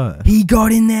dig first. He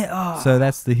got in there. Oh. So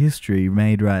that's the history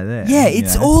made right there. Yeah,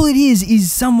 it's all it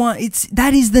is someone...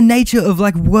 That is the nature of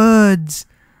like words.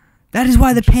 That is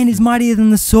why the pen is mightier than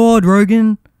the sword,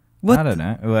 Rogan. What? I don't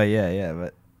know. Well, yeah,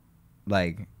 but...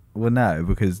 Like, well, no,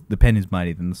 because the pen is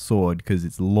mightier than the sword because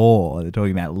it's law. They're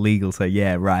talking about legal, so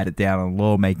write it down on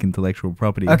law, make intellectual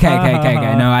property. Okay.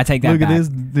 No, I take that back. Look at this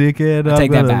dickhead. I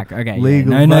take that back. Okay.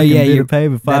 Legal you pay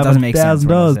for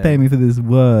 $500,000. Pay me for this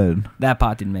word. That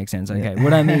part didn't make sense. Okay.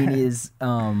 What I mean is,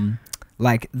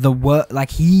 Like the word,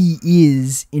 like he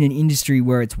is in an industry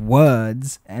where it's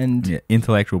words, and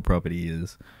intellectual property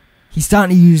is. He's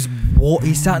starting to use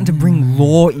he's starting to bring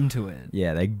law into it.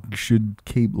 Yeah, they should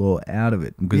keep law out of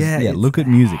it. Because, Yeah, look at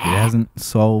music. It hasn't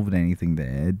solved anything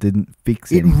there. It didn't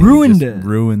fix It anything. ruined It just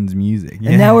ruins music.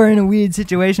 And now we're in a weird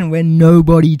situation where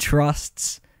nobody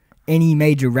trusts any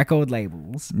major record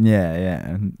labels.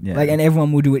 Yeah. Like, and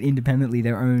everyone will do it independently,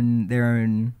 their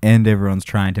own. And everyone's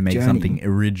trying to make journey. something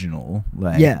original.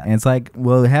 Like, Yeah. And it's like,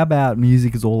 well, how about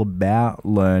music is all about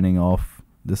learning off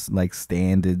this, like,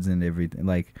 standards and everything.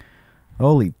 Like,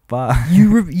 holy fuck.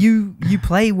 You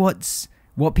play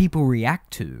what people react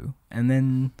to, and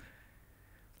then,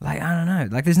 like, I don't know.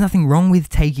 Like, there's nothing wrong with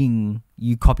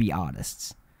you copy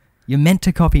artists. You're meant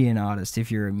to copy an artist if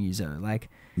you're a muso. Like,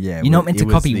 yeah, you're not meant to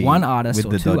copy one artist with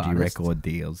or the two dodgy artists. record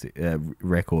deals,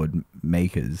 record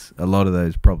makers. A lot of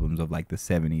those problems of like the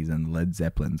 70s and Led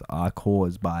Zeppelins are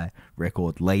caused by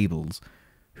record labels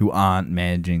who aren't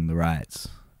managing the rights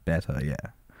better. Yeah.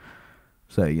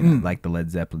 So, like the Led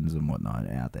Zeppelins and whatnot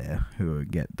out there who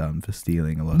get done for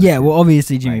stealing a lot of shit. Well,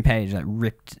 obviously Jimmy Page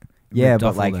ripped but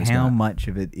off like all those how guys. much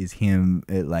of it is him,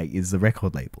 is the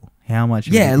record label? How much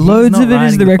of Yeah, it? loads He's of not it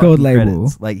is writing the record fucking label.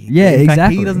 credits. Like, Yeah, in fact,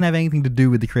 exactly. he doesn't have anything to do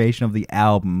with the creation of the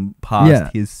album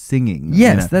past his singing.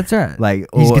 Yes, that's right. Like,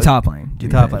 He's or guitar playing.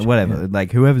 guitar Jimmy playing, Page, whatever. yeah.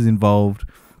 Like, whoever's involved,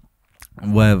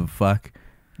 whatever, fuck.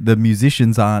 The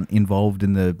musicians aren't involved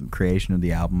in the creation of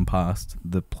the album past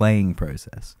the playing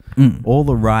process. All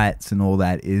the rights and all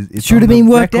that is Should have been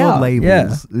worked record out.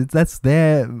 labels. That's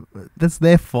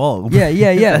their fault. Yeah.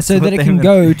 That's So what that it they can were-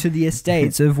 go to the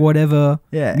estates of whatever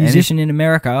Yeah, and musician in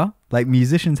America. like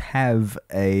musicians have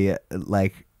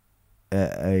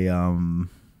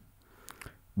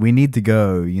we need to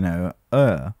go,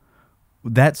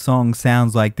 that song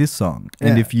sounds like this song.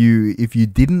 And Yeah. if you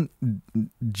didn't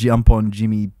jump on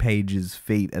Jimmy Page's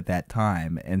feet at that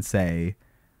time and say,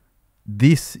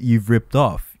 this you've ripped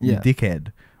off, you Yeah.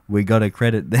 dickhead, we got to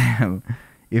credit them.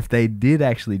 If they did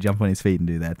actually jump on his feet and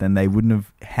do that, then they wouldn't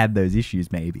have had those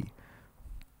issues maybe.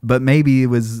 But maybe it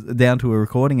was down to a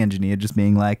recording engineer just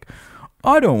being like,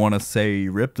 I don't want to say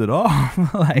you ripped it off.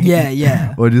 Like,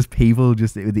 Yeah. Or just people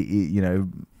just,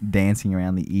 dancing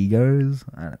around the egos.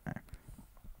 I don't know.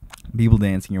 People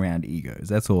dancing around egos.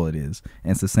 That's all it is.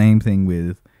 And it's the same thing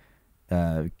with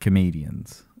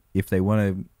comedians. If they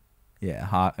want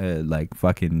to,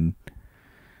 fucking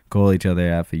call each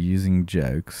other out for using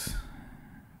jokes.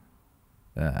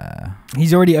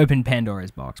 He's already opened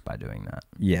Pandora's box by doing that.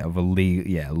 Yeah, of a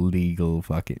legal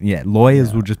fucking... Yeah,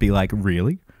 lawyers will just be like,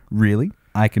 really? Really?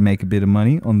 I can make a bit of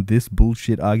money on this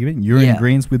bullshit argument? You're in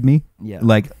agreement with me? Yeah.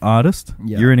 Like, artist?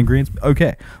 Yeah. You're in agreement?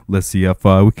 Okay, let's see how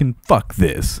far we can fuck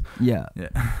this. Yeah. Yeah,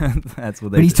 that's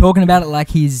what they But he's do. talking about it like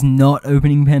he's not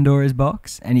opening Pandora's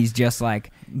box, and he's just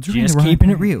like, just keeping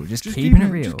it real. Just keeping it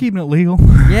real. Just keeping it legal.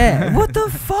 Yeah. What the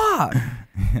fuck?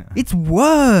 Yeah. It's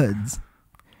words.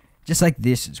 Just like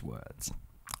this is words.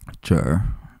 Sure.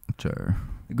 The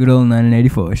good old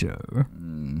 1984 show.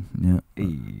 Yeah.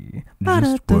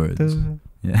 Just words.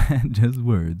 Yeah, just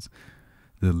words.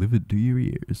 Delivered to your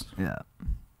ears. Yeah.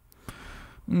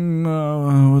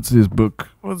 What's this book?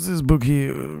 What's this book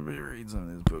here? Let me read some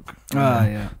of this book.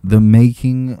 Yeah. The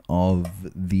Making of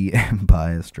The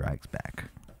Empire Strikes Back.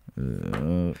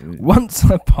 Once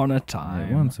upon a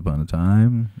time. Once upon a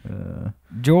time.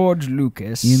 George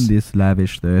Lucas In this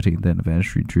lavish 13th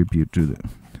anniversary tribute to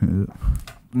the...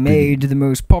 made the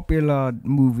most popular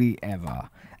movie ever.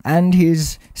 And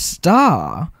his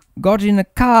star got in a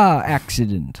car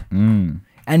accident.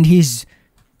 And his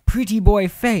pretty boy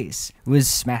face was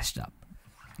smashed up.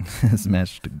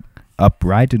 Smashed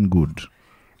upright and good.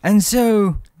 And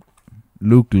so...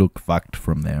 Luke looked fucked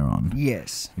from there on.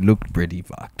 Yes. He looked pretty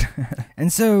fucked.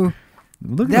 And so...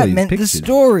 Look at that these meant pictures. the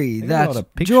story They got a lot that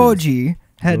of pictures. Georgie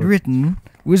had written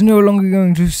was no longer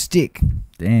going to stick.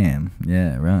 Damn.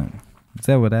 Yeah, right. Is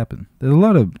that what happened? There's a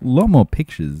lot more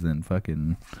pictures than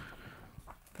fucking...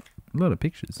 A lot of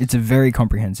pictures. It's a very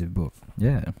comprehensive book.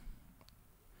 Yeah.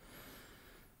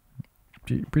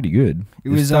 Pretty good. It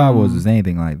If was, Star Wars is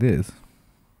anything like this.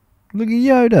 Look at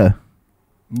Yoda.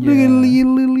 Look at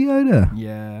little Yoda.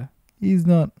 Yeah. He's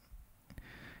got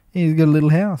a little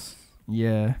house.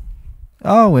 Yeah.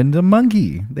 Oh, and a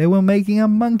monkey. They were making a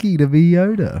monkey to be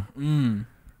Yoda.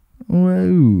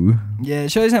 Whoa. Yeah,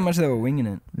 it shows how much they were winging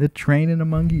it. They're training a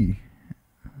monkey.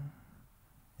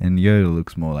 And Yoda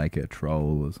looks more like a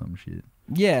troll or some shit.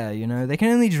 Yeah, they can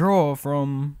only draw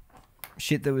from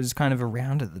shit that was kind of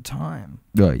around at the time.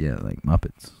 Oh, yeah, like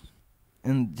Muppets.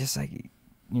 And just like,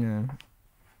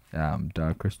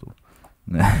 Dark Crystal.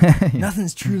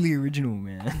 nothing's truly original,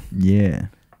 man. Yeah.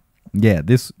 Yeah,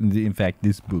 in fact,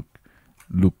 this book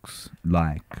looks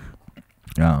like,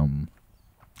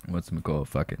 what's it called?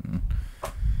 Fucking,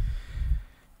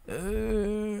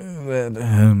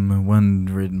 one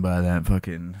written by that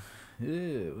fucking,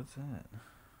 what's that?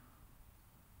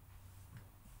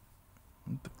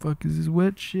 What the fuck is this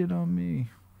wet shit on me?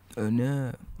 Oh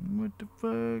no. What the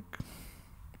fuck?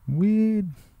 Weird.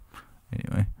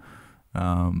 Anyway, it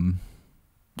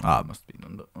must be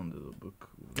under the book.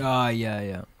 Oh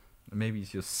yeah. Maybe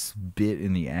it's just spit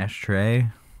in the ashtray.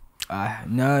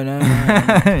 No.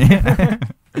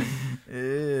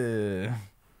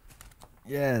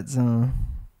 Yeah, it's no,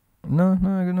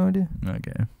 I got no idea.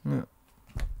 Okay. Yeah.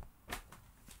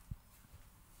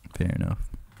 Fair enough.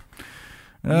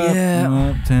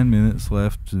 Yeah. 10 minutes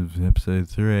left of episode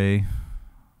 3.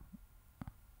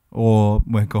 Or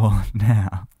we're gone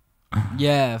now.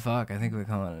 Yeah, fuck. I think we're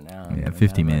calling it now. Yeah,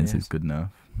 50 minutes is good enough.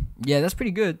 Yeah, that's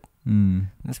pretty good.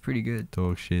 That's pretty good.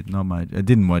 Talk shit, not much. I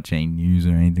didn't watch any news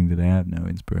or anything today. I have no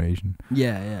inspiration.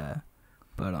 Yeah.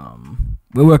 But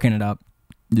we're working it up.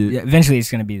 Yeah, eventually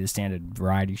it's gonna be the standard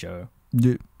variety show.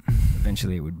 Yeah.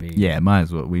 Eventually it would be. Yeah,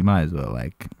 we might as well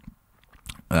like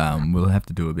we'll have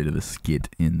to do a bit of a skit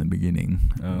in the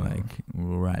beginning. Oh. Like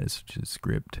we'll write a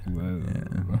script. Whoa.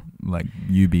 Yeah. Like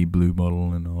you be Blue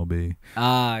Bottle and I'll be.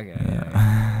 Okay.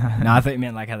 Yeah. No, I thought you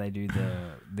meant like how they do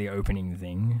the opening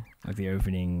thing, like the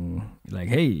opening, like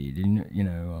hey, didn't you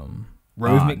know?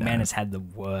 Rove McManus had the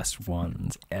worst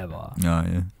ones ever. Oh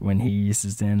yeah. When he used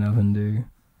to stand up and do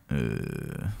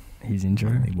his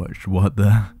intro. He watched What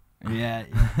the. Yeah.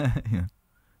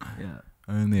 Yeah.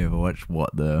 I only ever watched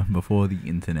What the before the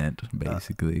internet,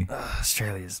 basically.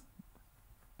 Australia's.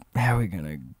 How are we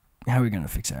gonna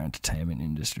fix our entertainment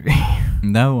industry?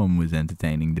 No one was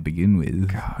entertaining to begin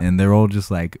with, God. and they're all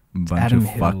just like a bunch Adam of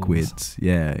Hills. fuckwits.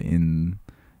 Yeah, and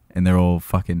they're all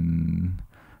fucking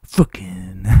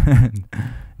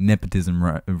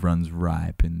nepotism runs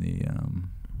ripe in the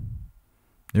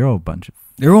They're all a bunch of.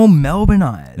 They're all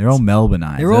Melbourneites. They're all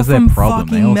Melbourneites. They're all That's from their problem.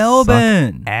 fucking They all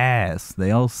Melbourne. suck ass. They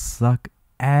all suck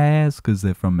ass because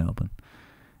they're from Melbourne.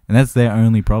 And that's their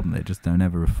only problem. They just don't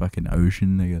have a fucking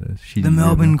ocean. They got a shitty The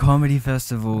Melbourne river. Comedy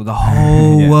Festival. The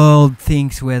whole world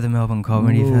thinks we're the Melbourne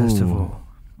Comedy Ooh. Festival.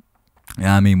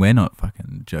 Yeah, I mean, we're not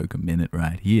fucking joke a minute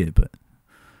right here, but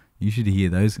you should hear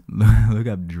those. Look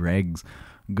up Dregs.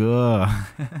 Gah.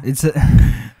 It's a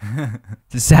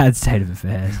sad state of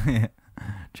affairs. Yeah.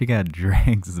 Check out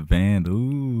Dregs, the band.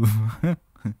 Ooh.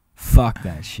 Fuck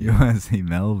that shit. You want to see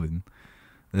Melbourne?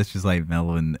 That's just like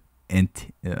Melbourne. That's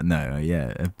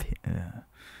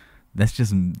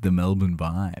just the Melbourne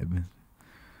vibe.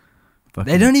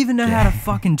 They don't even know how to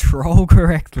fucking troll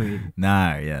correctly.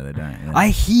 No, yeah, they don't. Yeah. I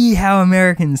hear how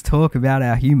Americans talk about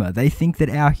our humor. They think that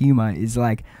our humor is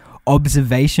like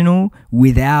observational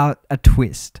without a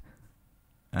twist.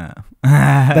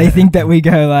 They think that we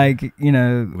go like, you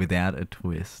know, without a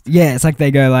twist. Yeah, it's like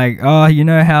they go like, oh, you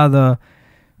know how the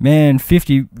man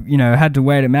 50, you know, had to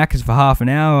wait at Macca's for half an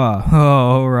hour. Oh,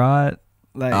 all right.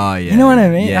 Like, oh yeah, you know what I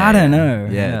mean? Yeah, I don't know.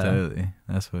 Yeah, totally.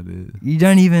 That's what it is. You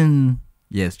don't even.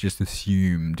 Yeah, it's just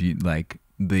assumed. Like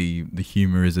the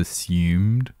humor is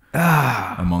assumed.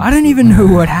 I don't even know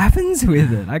what happens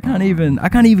with it. I can't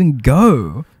even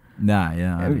go. Nah,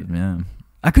 yeah,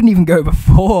 I couldn't even go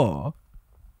before.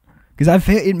 Because I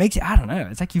feel it makes you, I don't know.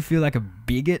 It's like you feel like a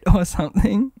bigot or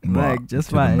something. Like just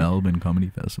to by the Melbourne Comedy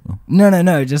Festival.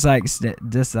 No. Just like stand.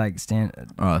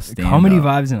 Comedy up.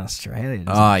 vibes in Australia.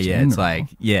 Oh yeah, it's like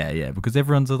yeah, because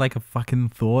everyone's like a fucking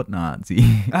thought Nazi.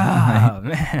 Oh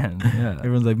man, yeah.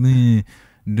 Everyone's like, meh,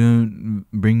 don't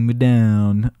bring me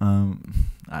down.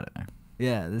 I don't know.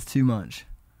 Yeah, there's too much.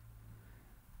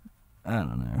 I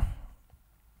don't know.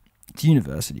 It's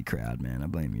university crowd, man. I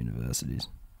blame universities.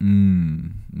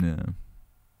 Yeah.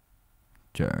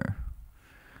 Sure.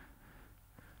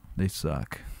 They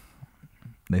suck.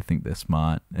 They think they're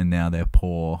smart, and now they're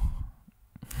poor.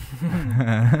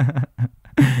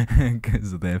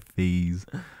 Because of their fees.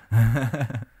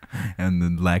 And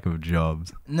the lack of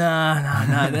jobs. No.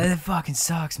 That fucking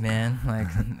sucks, man. Like,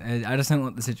 I just don't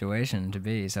want the situation to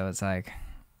be. So it's like,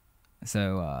 it's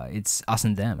us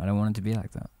and them. I don't want it to be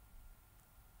like that.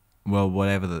 Well,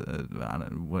 whatever I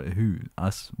don't know, who,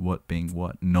 us, what being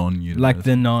what, non-university. Like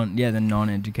the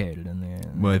non-educated and the.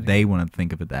 Well, if they want to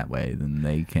think of it that way, then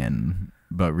they can.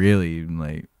 But really,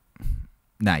 like,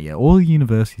 all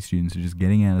university students are just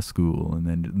getting out of school, and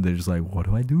then they're just like, what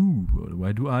do I do?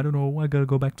 I don't know. I gotta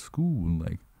go back to school.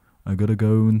 Like, I gotta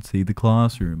go and see the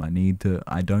classroom.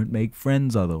 I don't make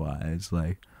friends otherwise.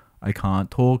 Like, I can't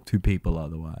talk to people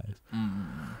otherwise.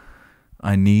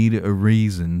 I need a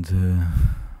reason to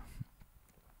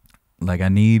Like, I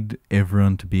need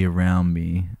everyone to be around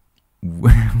me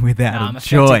without a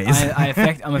choice.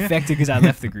 I'm affected because I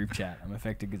left the group chat.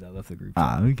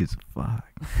 Who gives a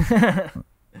fuck?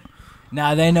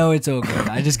 Nah, they know it's all good.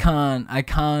 I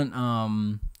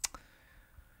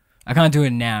can't do it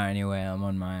now anyway. I'm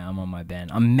on my ban.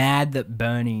 I'm mad that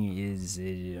Bernie is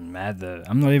mad that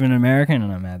I'm not even American,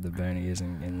 and I'm mad that Bernie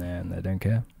isn't in there, and they don't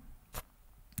care.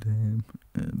 Damn.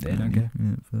 They don't care.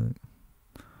 Yeah, fuck.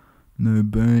 No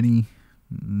Bernie.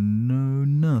 No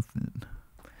nothing.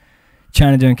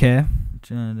 China don't care.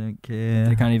 China don't care.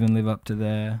 They can't even live up to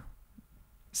their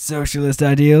socialist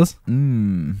ideals.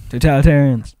 Mm.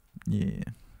 Totalitarians. Yeah.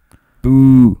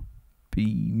 Boo.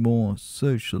 Be more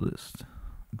socialist.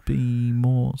 Be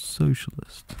more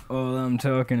socialist. All I'm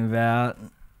talking about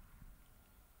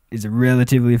is a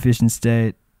relatively efficient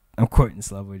state. I'm quoting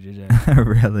Slavoj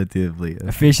Žižek. Relatively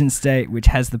efficient state which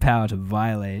has the power to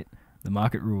violate the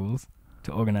market rules,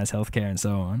 to organize healthcare and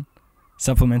so on,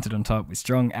 supplemented on top with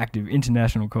strong, active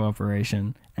international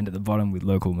cooperation, and at the bottom with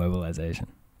local mobilization.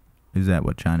 Is that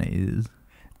what China is?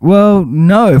 Well,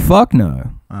 no, fuck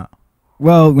no. Oh.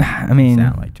 Well, I mean,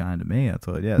 sound like China to me. I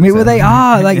thought, yeah. I mean, well, they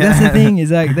are. Like, that's the thing. Is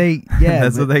like they, yeah.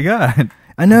 That's what they got.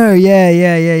 I know.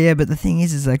 Yeah. But the thing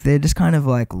is like they're just kind of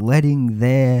like letting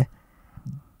their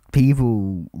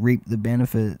people reap the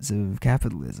benefits of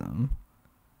capitalism.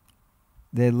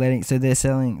 They're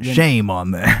selling. Shame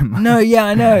on them. No, yeah,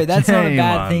 I know. That's not a Shame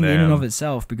bad on thing in and them. of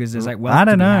itself, because there's like, well, I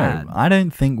don't know. I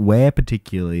don't think we're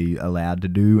particularly allowed to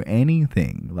do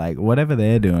anything. Like, whatever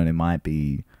they're doing, it might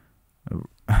be.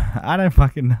 I don't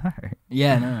fucking know.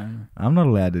 Yeah, no. I'm not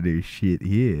allowed to do shit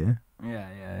here.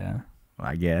 Yeah.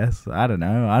 I guess. I don't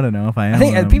know. I don't know if I am. I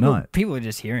think or I'm not. people are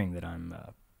just hearing that I'm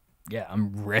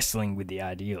wrestling with the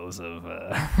ideals of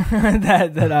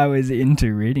that I was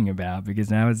into reading about, because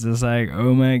now it's just like,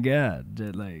 oh my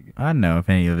god, like, I don't know if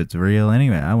any of it's real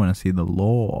anyway. I want to see the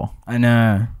law. I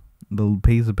know. The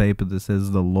piece of paper that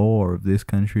says the law of this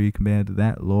country compared to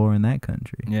that law in that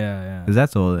country. Yeah. Because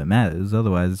that's all that matters.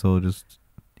 Otherwise, it's all just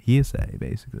hearsay,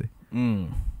 basically. Hey,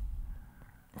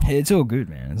 it's all good,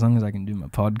 man. As long as I can do my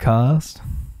podcast.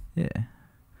 Yeah.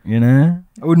 You know?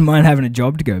 I wouldn't mind having a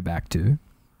job to go back to.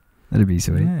 That'd be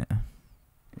sweet. Yeah.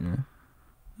 You know?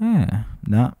 Yeah.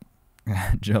 No.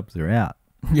 Jobs are out.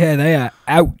 Yeah, they are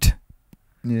out.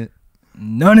 Yeah.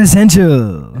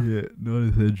 Non-essential. Yeah,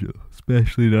 non-essential.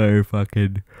 Especially no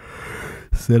fucking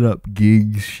set up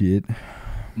gigs shit.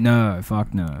 No,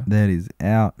 fuck no. That is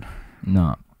out.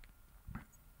 No.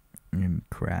 And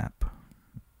crap.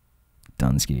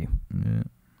 Dunsky. Yeah.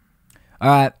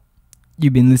 Alright.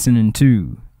 You've been listening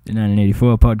to the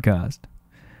 1984 podcast.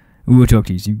 We'll talk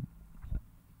to you soon.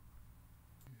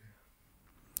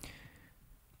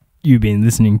 You've been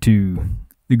listening to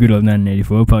the good old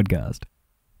 1984 podcast.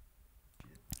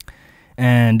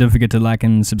 And don't forget to like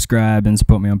and subscribe and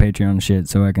support me on Patreon and shit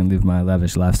so I can live my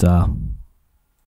lavish lifestyle.